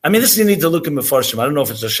 I mean, this you need to look in Mefarshim. I don't know if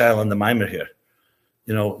it's a shayla on the Maimer here.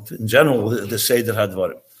 In general, the Seder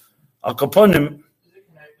Hadvarim. Al Kaponim. Is it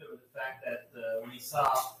connected with the fact that saw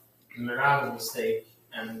Merab's mistake,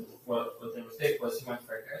 and what the mistake was, he went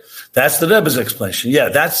for it. That's the Rebbe's explanation. Yeah,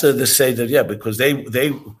 that's the Seder. Yeah, because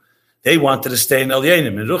they wanted to stay in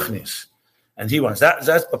Elyenim in Ruchnis, and he wants that's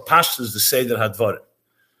the Pashtus the Seder Hadvarim.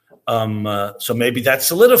 So maybe that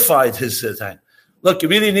solidified his time. Look, you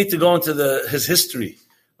really need to go into his history.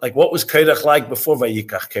 Like, what was Kerach like before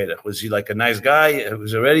Vayikach Kerach? Was he like a nice guy?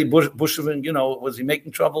 Was already Bushevin? Was he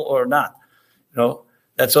making trouble or not?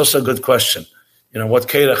 That's also a good question. What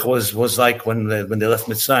Kerach was like when they left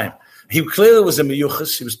Mitzrayim. He clearly was a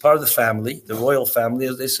miyuchas. He was part of the family, the royal family,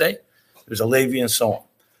 as they say. He was a Levi and so on.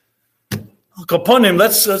 Upon him,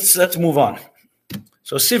 let's move on.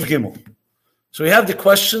 So Siv Gimel. So we have the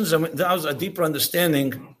questions, and that was a deeper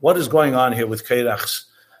understanding what is going on here with Kerach's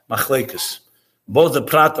machlekes. Both the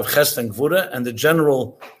prat of Chesed and Gvura and the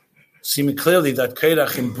general seeming clearly that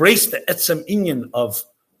Kerach embraced the etzem inyan of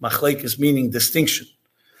machlekes, meaning distinction.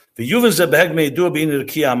 What is the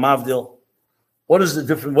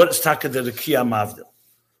difference? What is taka the Rekiya Mavdil?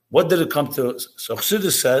 What did it come to? So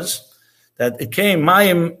Chassidus says that it came,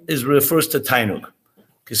 Mayim refers to Tainug.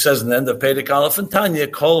 He says in the end of Perek Aleph and Tanya,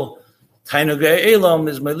 Kol Tainug Elam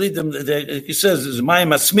is Melidim. He says, is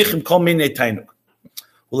Mayim Asmichim Kol Mine Tainug.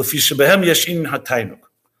 Ulefishabehem Yashin HaTainug.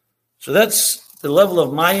 So that's the level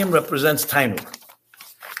of Mayim represents Tainug.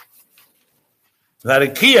 The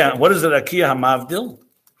Rekiya, what is the Rekiya HaMavdil?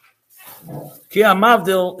 Rekiya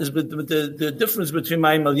HaMavdil is the difference between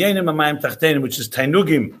Mayim Elyenim and Mayim Tachtenim, which is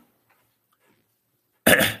Tainugim.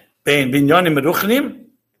 Bein Yonim Ruchnim.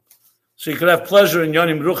 So you could have pleasure in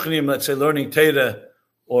Yonim Ruchnim, let's say learning Torah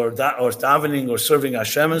or davening or serving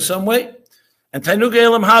Hashem in some way. And Tainug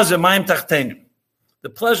Elam Hazeh Mayim Tachtenim, the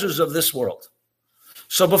pleasures of this world.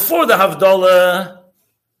 So before the Havdalah,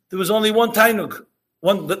 there was only one Tainug,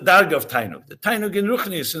 one Darga of Tainug, the Tainug in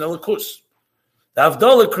Ruchnis and Elikus. The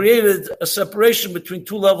Havdalah created a separation between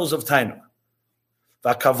two levels of Tainug.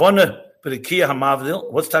 V'akavona b'Rekiya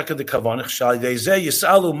HaMavdil, what's taka the Kavanah? Shal Yezeh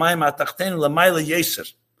Yisalu Mayim HaTachtenim L'mayla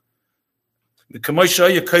Yeser. The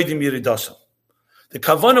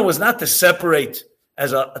Kavanah was not to separate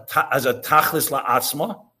as a Tachlis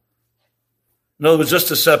La'atzma. In other words, just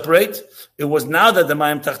to separate. It was now that the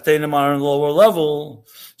Mayim Tachtenim are on a lower level,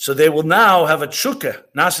 so they will now have a Tshuka.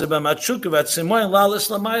 Naseh b'ma Tshuka v'atzimoyin la'alis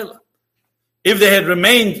L'mayla. If they had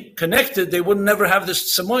remained connected, they would never have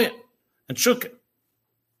this Tzemoyin and Tshuka.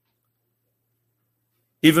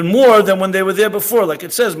 Even more than when they were there before. Like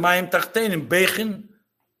it says, Mayim Tachtenim Beichin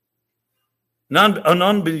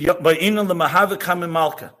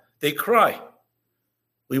they cry.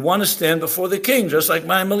 We want to stand before the king, just like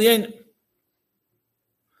Mayim Elyenim.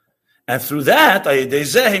 And through that, because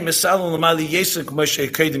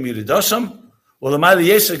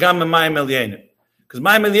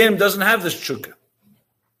Mayim Elyenim doesn't have this tshuka.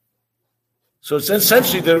 So it's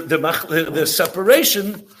essentially the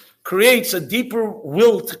separation creates a deeper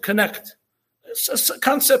will to connect. It's a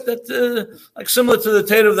concept that, like similar to the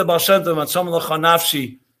Torah of the Baal Shem Tov,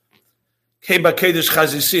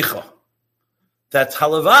 that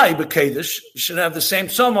halavai b'kedesh, you should have the same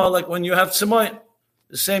tzoma like when you have tzemoyin,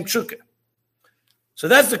 the same tshuka. So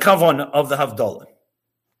that's the kavanah of the Havdalah.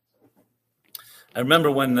 I remember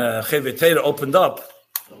when Chevei Torah opened up,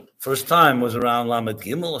 first time was around Lamed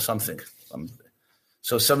Gimel or something.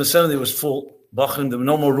 So 770 was full. Bachrim, there was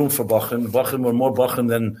no more room for Bachrim. Bachrim were more Bachrim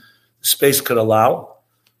than space could allow.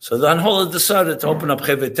 So the Anhola decided to open up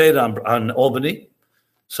Chevei Torah on Albany.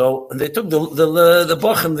 So they took the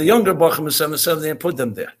Bachrim, the younger Bachrim in 770 and put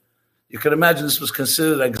them there. You can imagine this was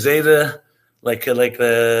considered a gzeira, like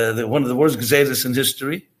one of the worst gzeiras in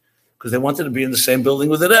history, because they wanted to be in the same building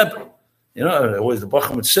with the Rebbe. Always the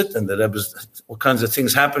Bachrim would sit and the Rebbe's, all kinds of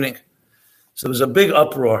things happening. So there was a big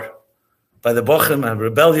uproar by the Bachrim and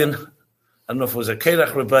rebellion. I don't know if it was a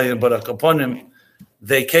Kerach rebellion, but upon him,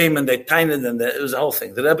 they came and they tined and it was a whole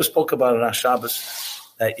thing. The Rebbe spoke about it on Shabbos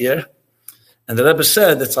that year. And the Rebbe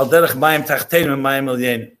said, it's al derech Mayim Tachtenim and Mayim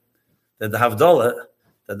Elyenim. That the Havdalah,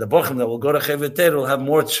 that the Bachrim that will go to Chevei Torah will have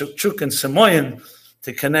more Chuk and Semoyin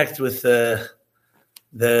to connect with the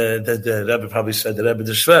Rebbe probably said the Rebbe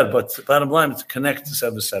Deshver, but bottom line, to connect to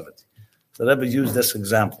 770. So the Rebbe used this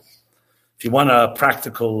example. If you want a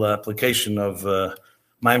practical application of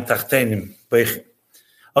Mayim Tachtenim, Beichin.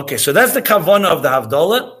 Okay, so that's the kavanah of the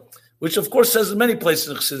Havdalah, which of course says in many places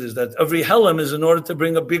in Chassidus that every helam is in order to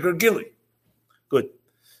bring a bigger gili. Good.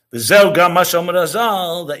 V'zeu gam ma shomer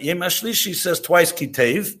Azal, that Yom HaShlishi says twice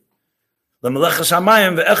kitev, lemelechas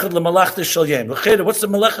hamayim ve'echad lemelachtes shel yem. What's the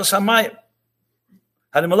melechas hamayim?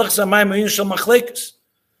 Had the melechas hamayim u'yin shel machlekes.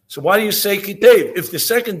 So why do you say kitev? If the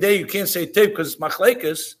second day you can't say tev because it's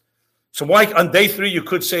machlekes, so why on day 3 you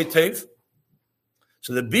could say tev?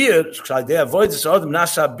 So the beer, they avoid this adam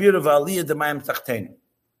nasa beer of aliyah de mayim tachtenim.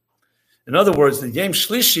 In other words, the Yom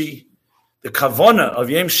Shlishi, the kavana of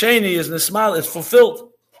Yom Sheni is nismal, is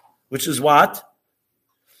fulfilled, which is what?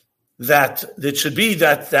 That it should be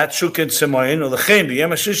that shukit semoyin or the chem the Yom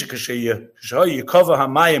Shlishi kashay yikova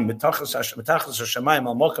hamayim betachas hashamayim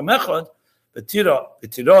al mokam echad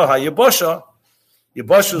betira hayibosha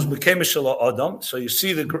yibosha became a adam. So you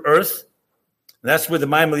see the earth. And that's where the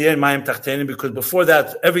mayim aliyah and mayim tachtenim, because before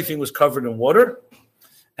that everything was covered in water,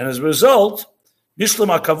 and as a result, nishlam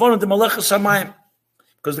hakavana de malachas hamayim,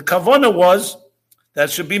 because the kavana was that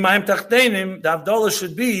should be mayim tachtenim. The avdallah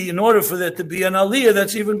should be in order for there to be an aliyah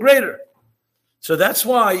that's even greater. So that's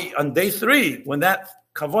why on day 3, when that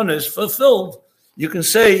kavana is fulfilled, you can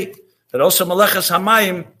say that also malachas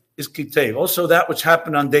hamayim is kitev, also that which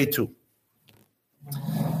happened on day 2.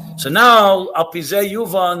 So now al pizeh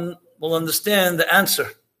yuvan will understand the answer.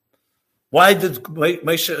 Why did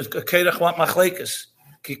Moshe Kerach want machlekes?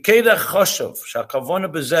 Ki Kerach choshev shakavona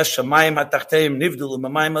bezeh shamayim hatachtayim nivdu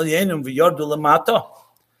l'mamayim alyenim v'yordu l'mata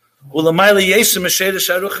u'lamayli yesem eshedesh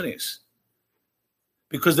haruchnis.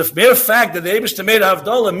 Because the mere fact that the Eibishter made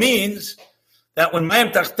Havdalah means that when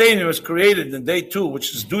mayim tachtenim was created in day 2,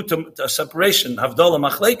 which is due to a separation, Havdalah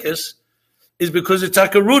machlekes, is because it's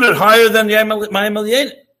like a rooted higher than mayim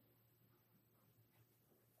alyenim.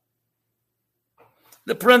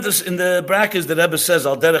 The parenthesis in the brackets, the Rebbe says,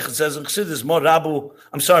 Al Derech, it says in Chassidus, Mo Gadla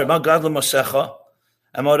Mosecha,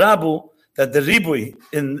 and Mo Rabu, that the Ribui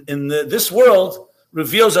in this world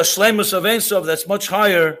reveals a shleimus of Ein Sof that's much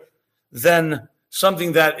higher than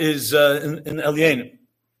something that is in Elyenim.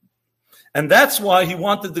 And that's why he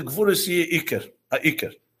wanted the Gvuras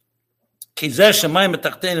Iker. Ki zeh shemayim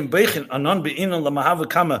etachtenim beichin anon be'inon lamahava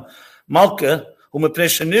kama malka u'mepnei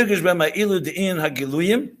shenirgish b'ma'ilu de'in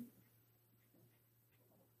hagiluyim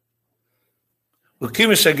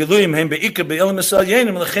וכימש הגילויים הם בעיקר באלם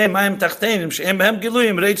מסעיינים לכם מים תחתינים שהם בהם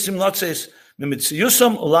גילויים רצים לצס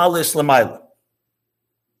ממציוסם ולעלס למעלה.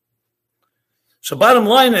 So bottom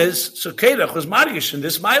line is, so Kerach was marish in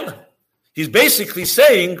this maila. He's basically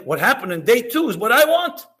saying what happened in day 2 is what I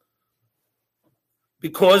want.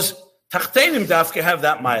 Because tachtenim dafke have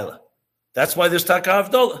that maila. That's why there's taka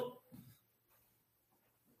avdolah.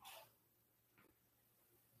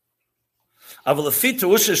 In other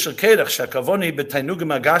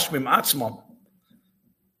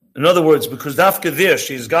words, because dafke there,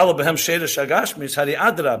 she is gala behem sheresh agashmis, hari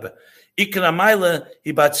adrabe. Ikra maila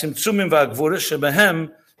hi bat simtsumim v'agvura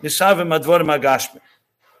shebehem nisavim advorim agashmi.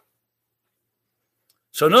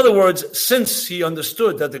 So in other words, since he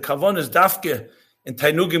understood that the kavon is dafke in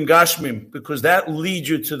tainugim gashmim, because that leads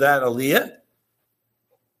you to that aliyah,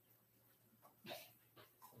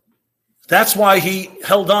 that's why he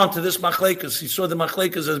held on to this machlekas. He saw the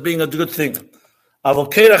machlekas as being a good thing.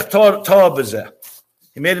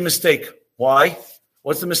 He made a mistake. Why?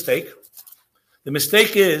 What's the mistake? The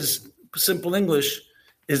mistake is, simple English,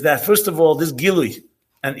 is that first of all, this gilui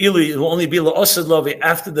and ilui will only be la'osad lovi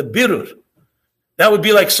after the birur. That would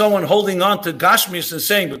be like someone holding on to gashmis and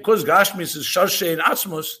saying, because gashmis is sharshe and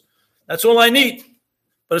atzmos, that's all I need.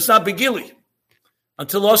 But it's not begili.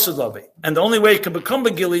 Until osad lavi. And the only way it can become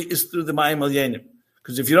begili is through the mayim alyenim.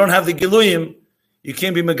 Because if you don't have the giluyim, you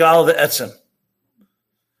can't be megal the etzem.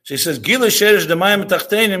 So he says, gila sheresh the mayim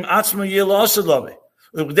tachtenim atzma yil osad lavi.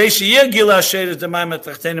 U'gdei sheyeh gila sheresh the mayim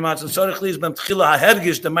tachtenim atzma sorech liz bem tchila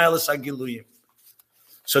hahergish the maylas hagiluyim.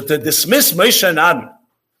 So to dismiss Moshe and Aaron,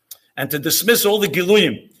 and to dismiss all the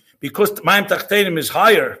giluyim, because mayim tachtenim is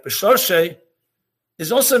higher, b'shorshe,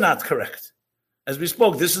 is also not correct. As we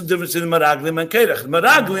spoke, this is the difference in Meraglim and Kerach.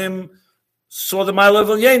 Meraglim saw the mile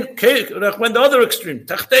level Yain. Kerach went the other extreme,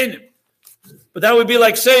 Tachtenim. But that would be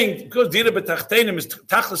like saying, because Dira b'Tachtenim is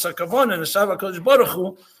Tachlis HaKavon and Esav HaKadosh Baruch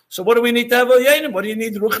Hu, so what do we need to have Yainim? What do you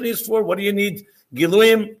need Ruchnis for? What do you need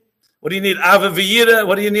Giluyim? What do you need Ava V'yira?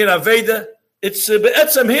 What do you need Aveda? It's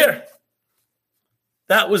Be'etzem here.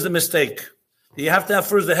 That was the mistake. You have to have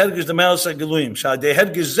first the Hergish, the Me'alas HaGiluyim. Sha'adei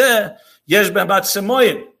Hergish Zeh, Yesh Be'abat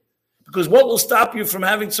Semoyin. Because what will stop you from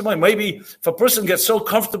having someone? Maybe if a person gets so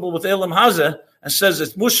comfortable with Elam Hazeh and says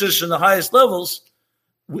it's mushish in the highest levels,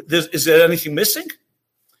 is there anything missing?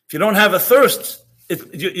 If you don't have a thirst,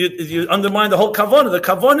 you undermine the whole kavanah. The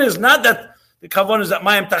kavanah is not that the kavanah is that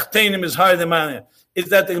mayim tachtenim is higher than mayim. It's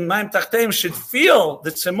that the mayim tachtenim should feel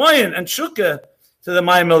the tzemoyin and shukah to the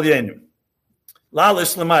mayim elyenim.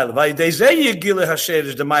 Lalis l'mayla. Vayidei yigile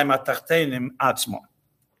hasherish the mayim tachtenim atzmo.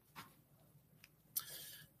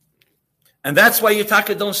 And that's why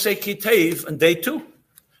Yitaka don't say Kitev on day 2.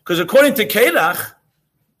 Because according to Kerach,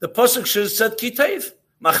 the Pasuk should have said Kitev.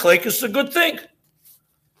 Machlek is a good thing.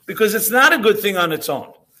 because it's not a good thing on its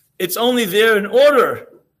own. It's only there in order,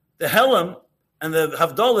 the Helam and the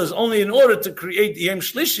Havdalah is only in order to create the Yom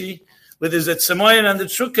Shlishi, with his Etzemoyen and the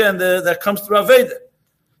Trukah and that comes through Aveda.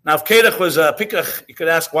 Now, if Kedach was a Pikach, you could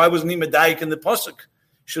ask, why wasn't he Medayik in the Pasuk?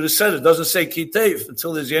 Should have said it. Doesn't say Kitev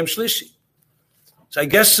until there's Yom Shlishi. So I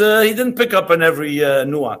guess he didn't pick up on every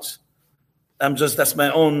nuance. That's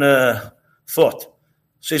my own thought.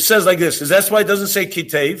 So he says like this, that's why it doesn't say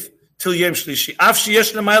Kitev till Yom Shlishi. Af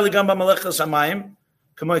sheyesh l'mayla gam b'malechas hamayim,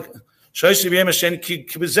 shoysi b'yem Hashem, ki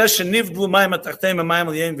b'zeh shenivdlu mayim atachteim hamayim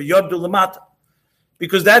l'yem v'yobdu l'mata.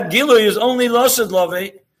 Because that Gilui is only Losed Love,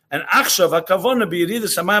 and Achshav HaKavona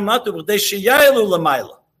b'yiridus hamayim latu b'dei sheyaelu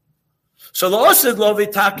l'mayla. So the Losed Love,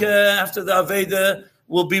 after the Aveda,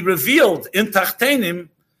 will be revealed in Tachtenim,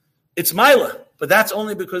 it's Maila. But that's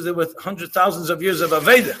only because there were hundreds, thousands of years of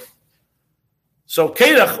Aveda. So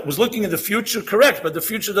Kedach was looking at the future, correct, but the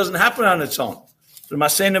future doesn't happen on its own. Through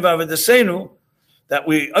Maseinu v'Avedasenu, that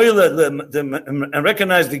we and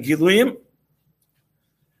recognize the Giluyim,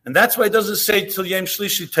 and that's why it doesn't say till Yom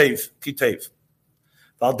Shlishi Kitev.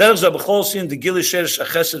 Val derech zeh b'chol sin the Gilui sheresh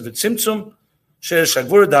hachesed v'tzimtzum, sheresh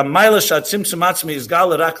hagvura da mayla sh'atzimtzum atzmi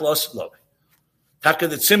yizgal rak losed love. Taka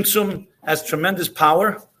the tzimtzum has tremendous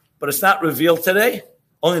power, but it's not revealed today.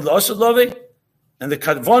 Only losed love. And the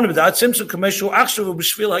kadvon of that tzimtzum kameshu achshav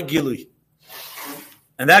b'shvil hagilui.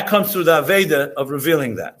 And that comes through the Aveda of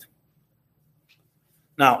revealing that.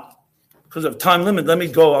 Now, because of time limit, let me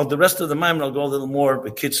go. The rest of the Maimon, I'll go a little more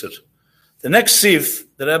bekitzer. The next sif,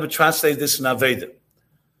 the Rebbe translates this in Aveda.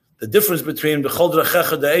 The difference between B'chol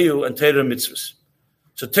Drachecha De'eyu and Teira Mitzvahs.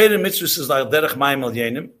 So Teira Mitzvahs is like Derech Mayim Al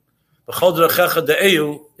Yenim. B'chol Drachecha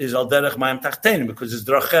De'eyu is Al Derech Mayim Tachtenim, because it's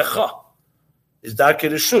Drachecha. It's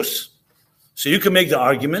Darkei Reshus. So you can make the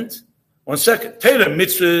argument. One second. Teira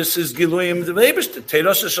Mitzvahs is Giluyim De'eibishter.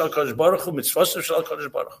 Teira Shal Kodesh Baruch Hu, Mitzvahs Shal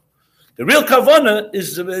Kodesh Baruch Hu. The real kavanah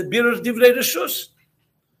is the birur divrei reshus,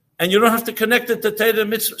 and you don't have to connect it to Teira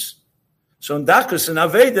Mitzvahs. So in Dakus and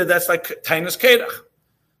Aveda, that's like Tainas Kedach.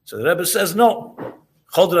 So the Rebbe says no.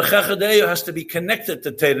 Chol Drachecha De'eyu has to be connected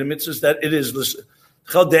to Teira Mitzvahs. That it is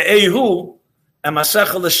Chol De'eyu and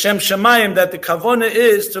Masecha L'Shem Shemayim, that the kavanah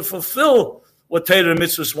is to fulfill what Teira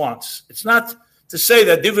Mitzvahs wants. It's not to say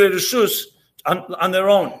that divrei reshus on their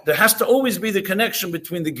own. There has to always be the connection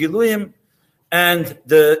between the Giluyim and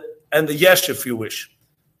the yesh, if you wish,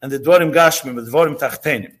 and the dvarim gashmim, the dvarim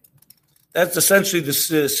tachtenim. That's essentially the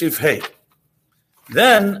sif hey.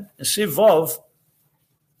 Then in sif vav,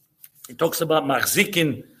 he talks about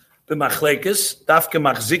machzikin b'machlekes, dafke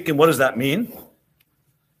machzikin. What does that mean?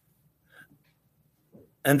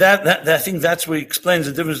 And that I think that's where he explains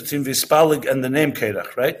the difference between vispalig and the name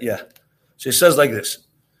Kedach, right? Yeah. So he says like this: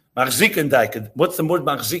 machzikin daiked. What's the word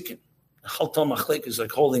machzikin? Chaltal machlekes is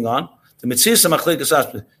like holding on. The Metzias HaMachlekas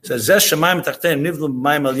Asper says, Zeh Shemayim Tachtenim Nivlu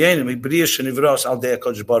B'mayim Al Yenim B'briya Shenivros Al Dei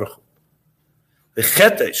HaKodesh Baruch Hu.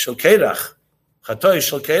 V'chetei Shel Keirach, Chatoi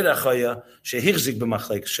Shel Keirach Haya Shehichzik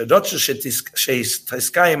B'machlekas Shedotche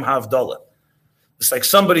Shehiskayim Havdalah. It's like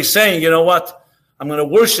somebody saying, you know what, I'm going to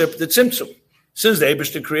worship the Tzimtzum. Since the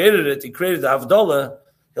Eibishter created it, he created the Havdalah,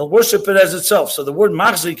 he'll worship it as itself. So the word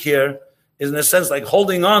Machzik here is in a sense like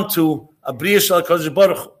holding on to a Briya Shel HaKodesh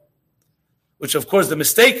Baruch Hu. Which, of course, the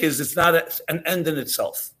mistake is it's not an end in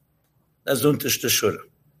itself. That's Duntish Teshura.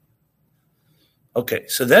 Okay,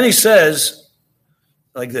 so then he says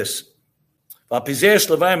like this. What does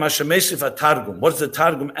the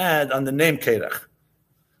Targum add on the name Kerach?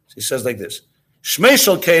 So he says like this. Shmei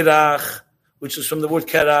Shel Kerach, which is from the word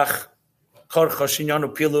Kerach, Kor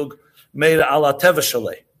Choshinyanu Pilug, Meira Ala Teva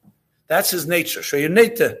Shalei. That's his nature. So you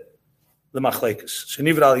need to the Machlekes.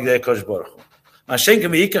 Shenivra Al Yidei Kodesh Baruch Hu. So the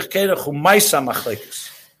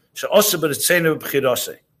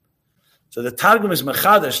Targum is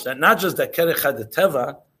mechadash that not just that Kerech had the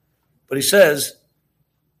teva, but he says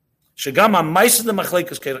shegam ha'maisa the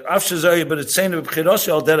machlekes Kerech af shezoy b'ritzeinu b'chirosei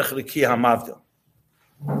al derech riki ha'mavdil.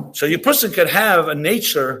 So your person could have a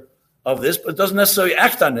nature of this, but doesn't necessarily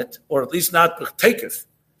act on it, or at least not taketh.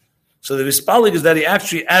 So the Vispalig is that he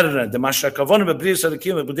actually added on it. The mashakavon b'briyas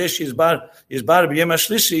ha'rikim b'deshi yizbar b'yem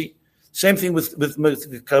ha'shlishi. Same thing with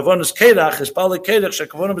Kavonas Kedach, is Pali Kedach,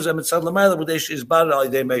 Shakavonim is Emitzad Lamayla, Budesh is Bar Al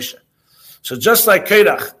Yidei Mesha. So just like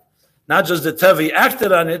Kedach, not just the Tevi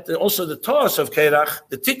acted on it, also the Toas of Kedach,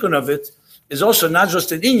 the Tikkun of it, is also not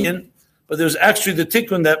just an Inyan, but there's actually the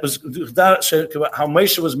Tikkun that was, how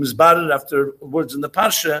Mesha was misbared after words in the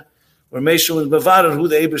Parsha, where Mesha was Bavared, who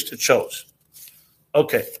the Eibishter chose.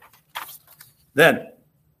 Okay. Then,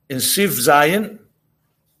 in Sif Zayin,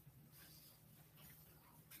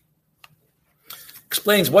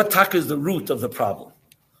 explains what taka is the root of the problem.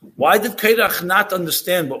 Why did Keirach not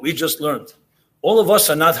understand what we just learned? All of us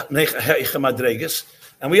are not Madregas,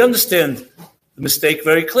 and we understand the mistake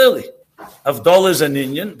very clearly. Havdalah is an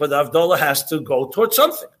Inyan, but Havdalah has to go towards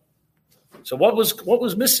something. So what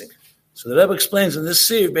was missing? So the Rebbe explains in this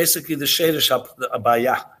seer basically the Shadish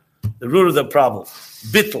Abaya, the root of the problem.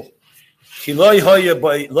 Bittul.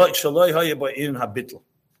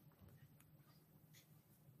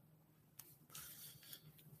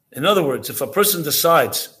 In other words, if a person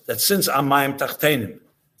decides that since I'm Mayim Tachtenim,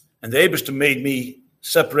 and the Eibishter made me,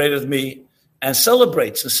 separated me, and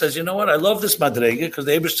celebrates and says, you know what, I love this Madrega because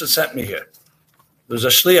the Eibishter sent me here. There was a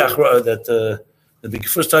shliach that the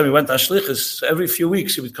first time he went on shlichus, every few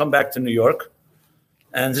weeks he would come back to New York,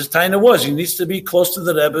 and his taina was he needs to be close to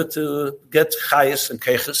the Rebbe to get chayas and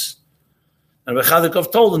keches. And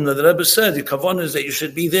Rechadikov told him that the Rebbe said the kavanah is that you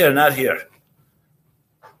should be there, not here.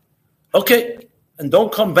 Okay, and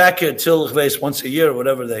don't come back here till once a year or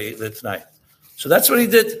whatever they tonight. So that's what he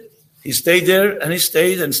did. He stayed there, and he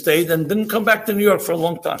stayed, and didn't come back to New York for a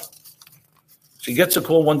long time. So he gets a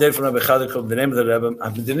call one day from Rabbi Chadikov, the name of the Rebbe,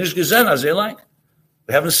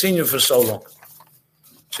 we haven't seen you for so long.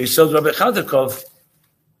 So he said, Rabbi Chadikov,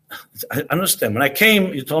 I understand. When I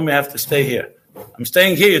came, you told me I have to stay here. I'm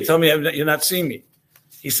staying here, you told me you're not seeing me.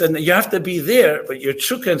 He said, you have to be there, but your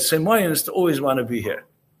chukka and semoyin is to always want to be here.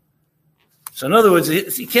 So in other words,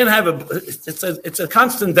 you can't have it's a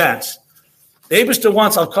constant dance. The Eibishter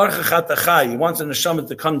wants al karcha chatachai. He wants the neshama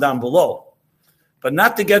to come down below, but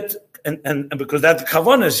not to get and because that the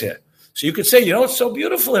kavanah is here. So you could say, you know, it's so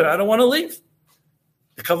beautiful here. I don't want to leave.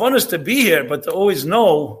 The kavanah is to be here, but to always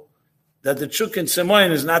know that the chuk and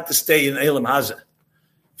semoyin is not to stay in elam hazeh.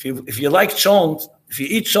 If you like cholent, if you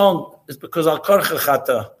eat cholent, it's because al karcha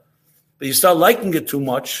chata. But you start liking it too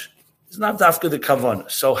much, it's not dafka the kavanah.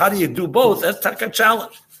 So how do you do both? That's a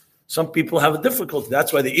challenge. Some people have a difficulty.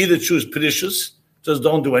 That's why they either choose perishus, just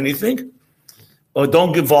don't do anything, or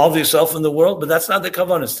don't involve yourself in the world. But that's not the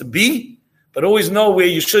kavanah. It's to be, but always know where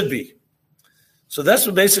you should be. So that's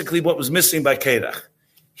basically what was missing by Keirach.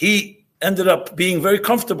 He ended up being very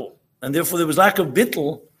comfortable, and therefore there was lack of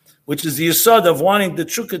bittul, which is the yesod of wanting the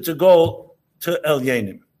chukka to go to El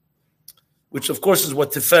Yenim, which of course is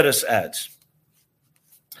what Tiferes adds.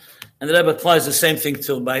 And the Rebbe applies the same thing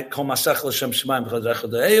to by Kol Masach L'Shem Shemaim V'Chadrecha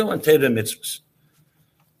De'eu and Teireh Mitzvahs.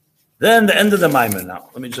 Then the end of the Maimer now.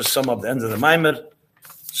 Let me just sum up the end of the Maimer.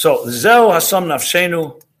 So, Zeu Hasam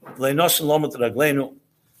Nafshenu Le'nosin Lomot Ragleinu.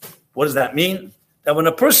 What does that mean? That when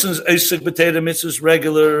a person's Eisik B'Teireh Mitzvahs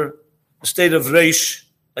regular, a state of Reish,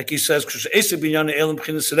 like he says, Eisik B'Yane Elam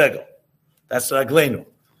B'Chinas Regel. That's Ragleinu.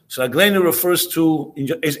 So Ragleinu refers to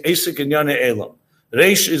Eisik in Yane Elam.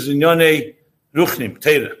 Reish is in Yane Ruchnim,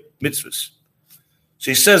 Teireh. Mitzvahs.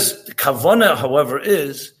 So he says the kavanah, however,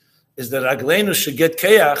 is that Ragleinu should get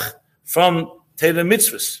keach from Teireh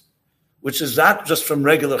mitzvahs, which is not just from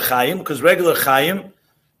regular chayim, because regular chayim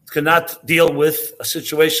cannot deal with a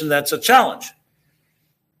situation that's a challenge.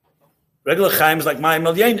 Regular chayim is like mayim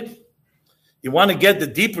al yenim. You want to get the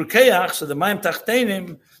deeper keach, so the mayim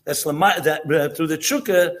tachtenim, that through the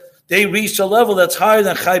chukka, they reach a level that's higher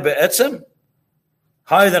than chay be'etzem,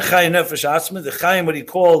 higher than chay nefesh atzma, the chayim, what he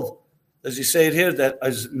called, as you say it here, that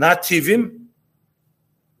is not tivim.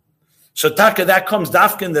 So taka, that comes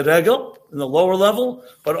dafka in the regel, in the lower level,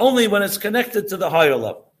 but only when it's connected to the higher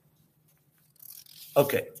level.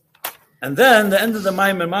 Okay. And then the end of the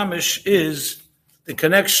Maimer Mamish is the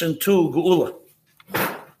connection to Geula.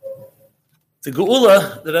 The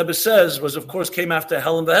Geula, the Rebbe says, was of course came after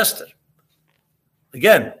Helen V'Hester.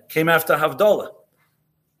 Again, came after Havdalah.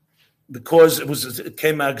 Because it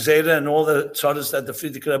came Agzera and all the tzaras that the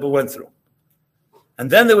Frierdiker Rebbe went through. And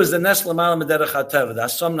then there was the Nes L'mayla Mederech HaTeva. The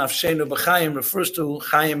Asam Nafshenu B'Chaim refers to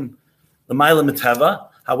Chaim L'mayla Miteva.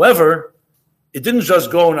 However, it didn't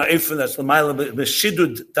just go in a Eifin that's L'mayla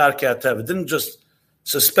B'Shidud Darkei HaTeva. It didn't just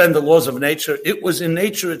suspend the laws of nature. It was in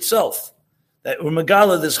nature itself that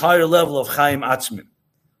Urmagala, this higher level of Chaim Atzmim.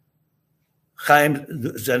 Chaim,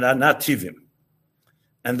 not Tivim.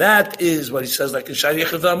 And that is what he says, like in Shari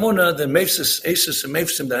Yechav Amuna, the Mefsis, Asis, and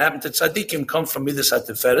Mefsim that happened to Tzadikim come from Midas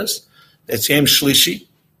HaTiferes. That's Yom Shlishi.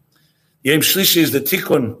 Yom Shlishi is the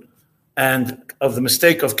Tikkun and of the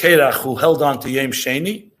mistake of Keirach, who held on to Yom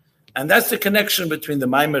Sheni. And that's the connection between the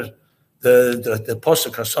Maimer, the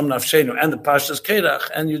Posuk, Hasam Nafshenu, and the Parshas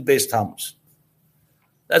Keirach, and Yud Beis Tammuz.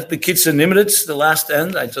 That's B'Kitzur Nimritz, the last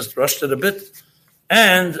end. I just rushed it a bit.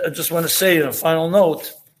 And I just want to say in a final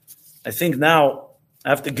note, I think now,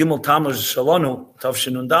 after Gimel Tammuz Shalonu,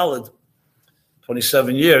 Tavshinun Daled,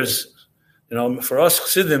 27 years, for us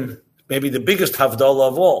Chassidim, maybe the biggest Havdalah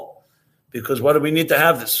of all, Because what do we need to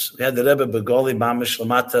have this? We had the Rebbe Begoli, Mamish,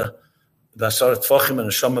 Lamata, Basar Tfochim, and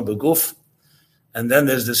Neshama Beguf. And then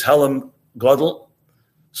there's this Helam Godel.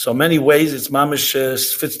 So many ways it's Mamish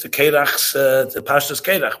fits the Kerach's, the Pashas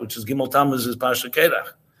Kerach, which is Gimel Tammuz is Pasha Kerach.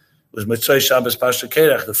 It was Mitzvah Shabbos Pasha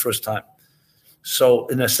Kerach the first time. So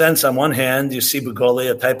in a sense, on one hand, you see Begoli,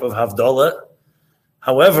 a type of Havdalah.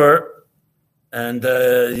 However, and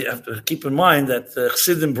you have to keep in mind that the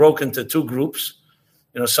Chassidim broke into two groups.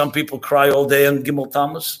 Some people cry all day on Gimel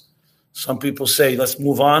Tammuz. Some people say, let's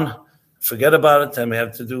move on, forget about it, and we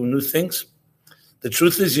have to do new things. The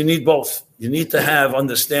truth is, you need both. You need to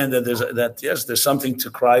understand that there's something to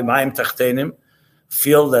cry, Ma'im Tachtenim,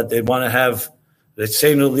 feel that they want to have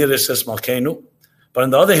Retzenu Liris Es Malkeinu. But on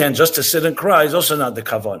the other hand, just to sit and cry is also not the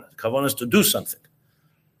kavanah. The kavanah is to do something.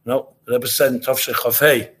 The Rebbe said in Tafshei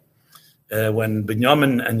Chafei, when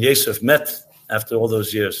Binyamin and Yosef met after all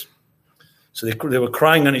those years, so they were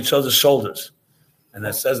crying on each other's shoulders. And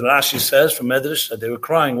that says, Rashi says from Medrash, that they were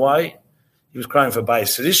crying. Why? He was crying for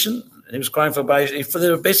Bayis Rishon, and he was crying for the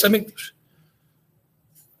Beis HaMikdash.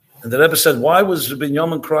 And the Rebbe said, why was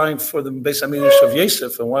Binyamin crying for the Beis HaMikdash of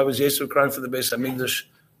Yosef, and why was Yosef crying for the Beis HaMikdash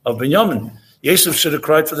of Binyamin? Yosef should have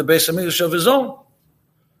cried for the Beis HaMikdash of his own.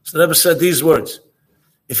 So the Rebbe said these words.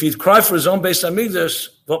 If he'd cry for his own Beis HaMikdash,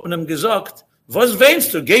 what would him gesagt? Was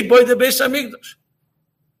weinst du? Geh boy the Beis HaMikdash.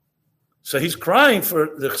 So he's crying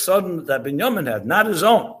for the chesed that Binyamin had, not his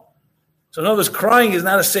own. So in other words, crying is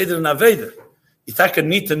not a seder in Aveda. You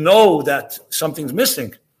need to know that something's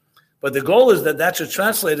missing. But the goal is that should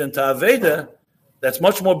translate into Aveda that's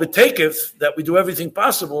much more betakif, that we do everything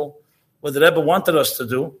possible, what the Rebbe wanted us to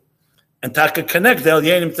do, and taka connect the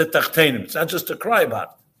elyenim to tachtenim. It's not just to cry about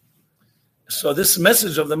it. So this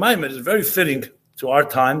message of the Maimed is very fitting to our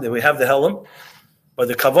time, that we have the Helam. But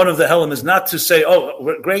the kavanah of the Helam is not to say, oh,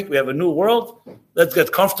 we're great, we have a new world, let's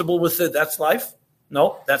get comfortable with it, that's life.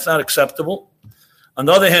 No, that's not acceptable. On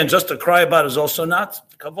the other hand, just to cry about it is also not.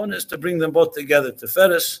 The kavanah is to bring them both together,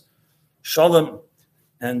 Tiferes, Shalom,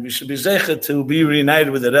 and we should be zeichet to be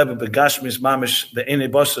reunited with the Rebbe, Begashmis Mamish, Be'enei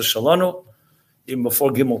Basa Shalonu, even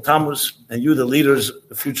before Gimel Tammuz, and you, the leaders,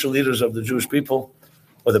 the future leaders of the Jewish people,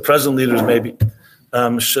 or the present leaders maybe,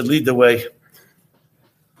 should lead the way.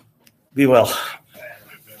 Be well.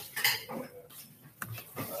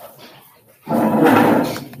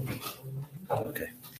 Okay.